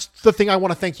 And that's the thing I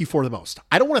want to thank you for the most.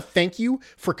 I don't want to thank you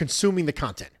for consuming the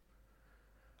content.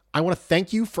 I want to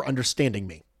thank you for understanding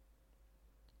me.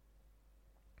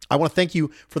 I want to thank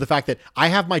you for the fact that I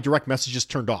have my direct messages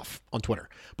turned off on Twitter.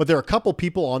 But there are a couple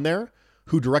people on there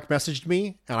who direct messaged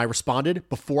me and I responded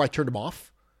before I turned them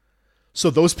off. So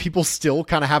those people still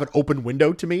kind of have an open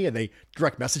window to me and they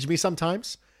direct message me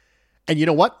sometimes. And you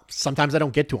know what? Sometimes I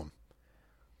don't get to them.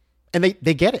 And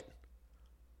they get it.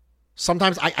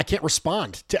 Sometimes I can't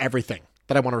respond to everything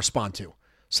that I want to respond to.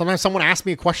 Sometimes someone asks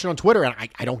me a question on Twitter and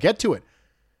I don't get to it.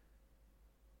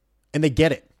 And they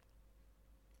get it.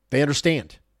 They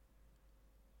understand.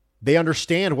 They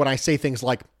understand when I say things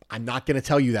like, I'm not going to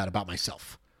tell you that about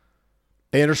myself.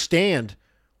 They understand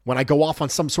when I go off on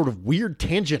some sort of weird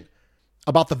tangent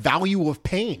about the value of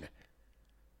pain.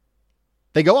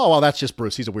 They go, oh, well, that's just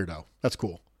Bruce. He's a weirdo. That's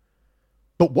cool.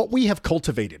 But what we have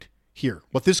cultivated here,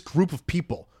 what this group of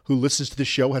people who listens to this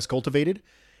show has cultivated,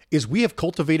 is we have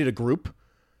cultivated a group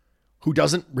who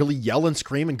doesn't really yell and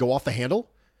scream and go off the handle.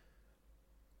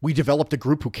 We developed a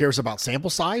group who cares about sample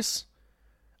size.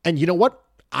 And you know what?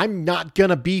 I'm not going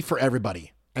to be for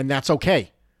everybody. And that's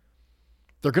okay.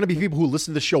 There are going to be people who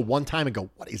listen to the show one time and go,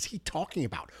 what is he talking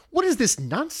about? What is this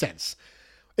nonsense?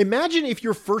 Imagine if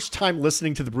your first time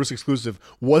listening to the Bruce exclusive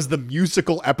was the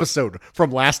musical episode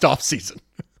from last off season.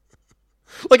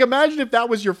 Like, imagine if that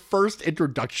was your first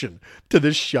introduction to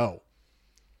this show.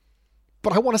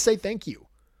 But I want to say thank you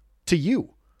to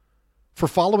you for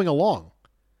following along.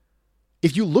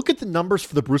 If you look at the numbers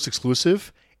for the Bruce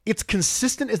exclusive, it's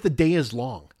consistent as the day is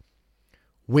long.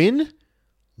 Win,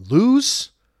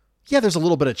 lose, yeah, there's a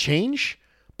little bit of change,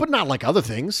 but not like other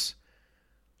things.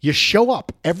 You show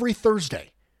up every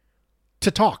Thursday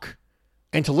to talk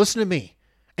and to listen to me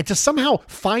and to somehow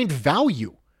find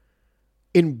value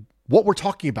in what we're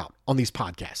talking about on these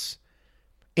podcasts.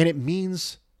 And it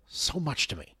means so much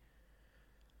to me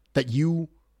that you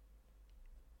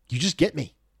just get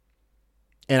me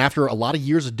And after a lot of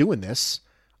years of doing this,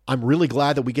 I'm really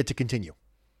glad that we get to continue.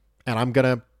 And I'm going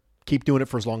to keep doing it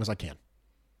for as long as I can.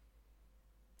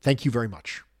 Thank you very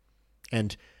much.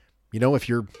 And, if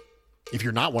you're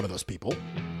not one of those people,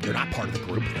 you're not part of the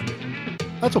group, then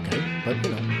that's okay. But,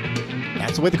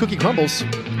 that's the way the cookie crumbles.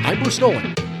 I'm Bruce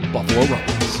Nolan, Buffalo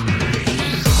Rumbles.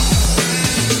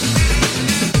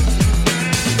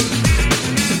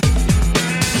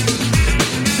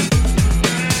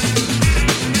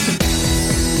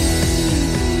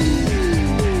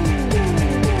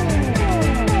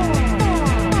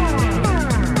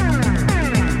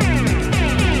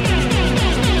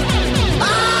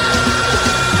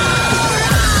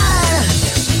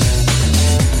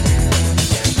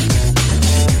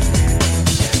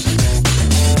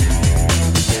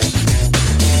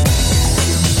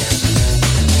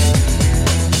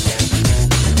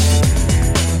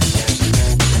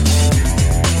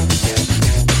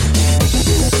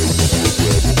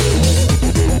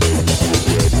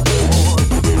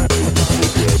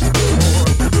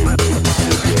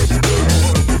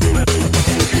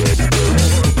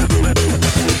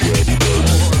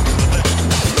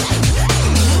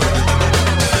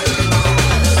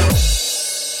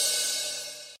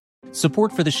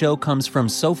 Support for the show comes from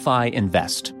SoFi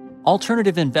Invest.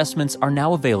 Alternative investments are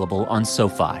now available on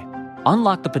SoFi.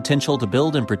 Unlock the potential to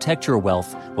build and protect your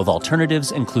wealth with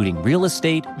alternatives including real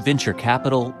estate, venture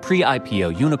capital,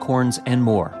 pre-IPO unicorns, and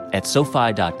more at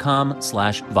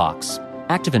SoFi.com/Vox.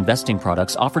 Active investing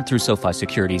products offered through SoFi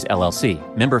Securities, LLC,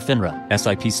 member FINRA,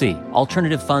 SIPC.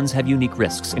 Alternative funds have unique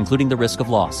risks, including the risk of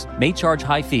loss, may charge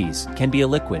high fees, can be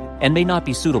illiquid, and may not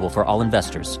be suitable for all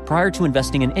investors. Prior to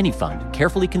investing in any fund,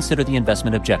 carefully consider the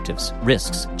investment objectives,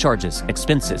 risks, charges,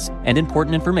 expenses, and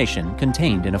important information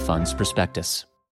contained in a fund's prospectus.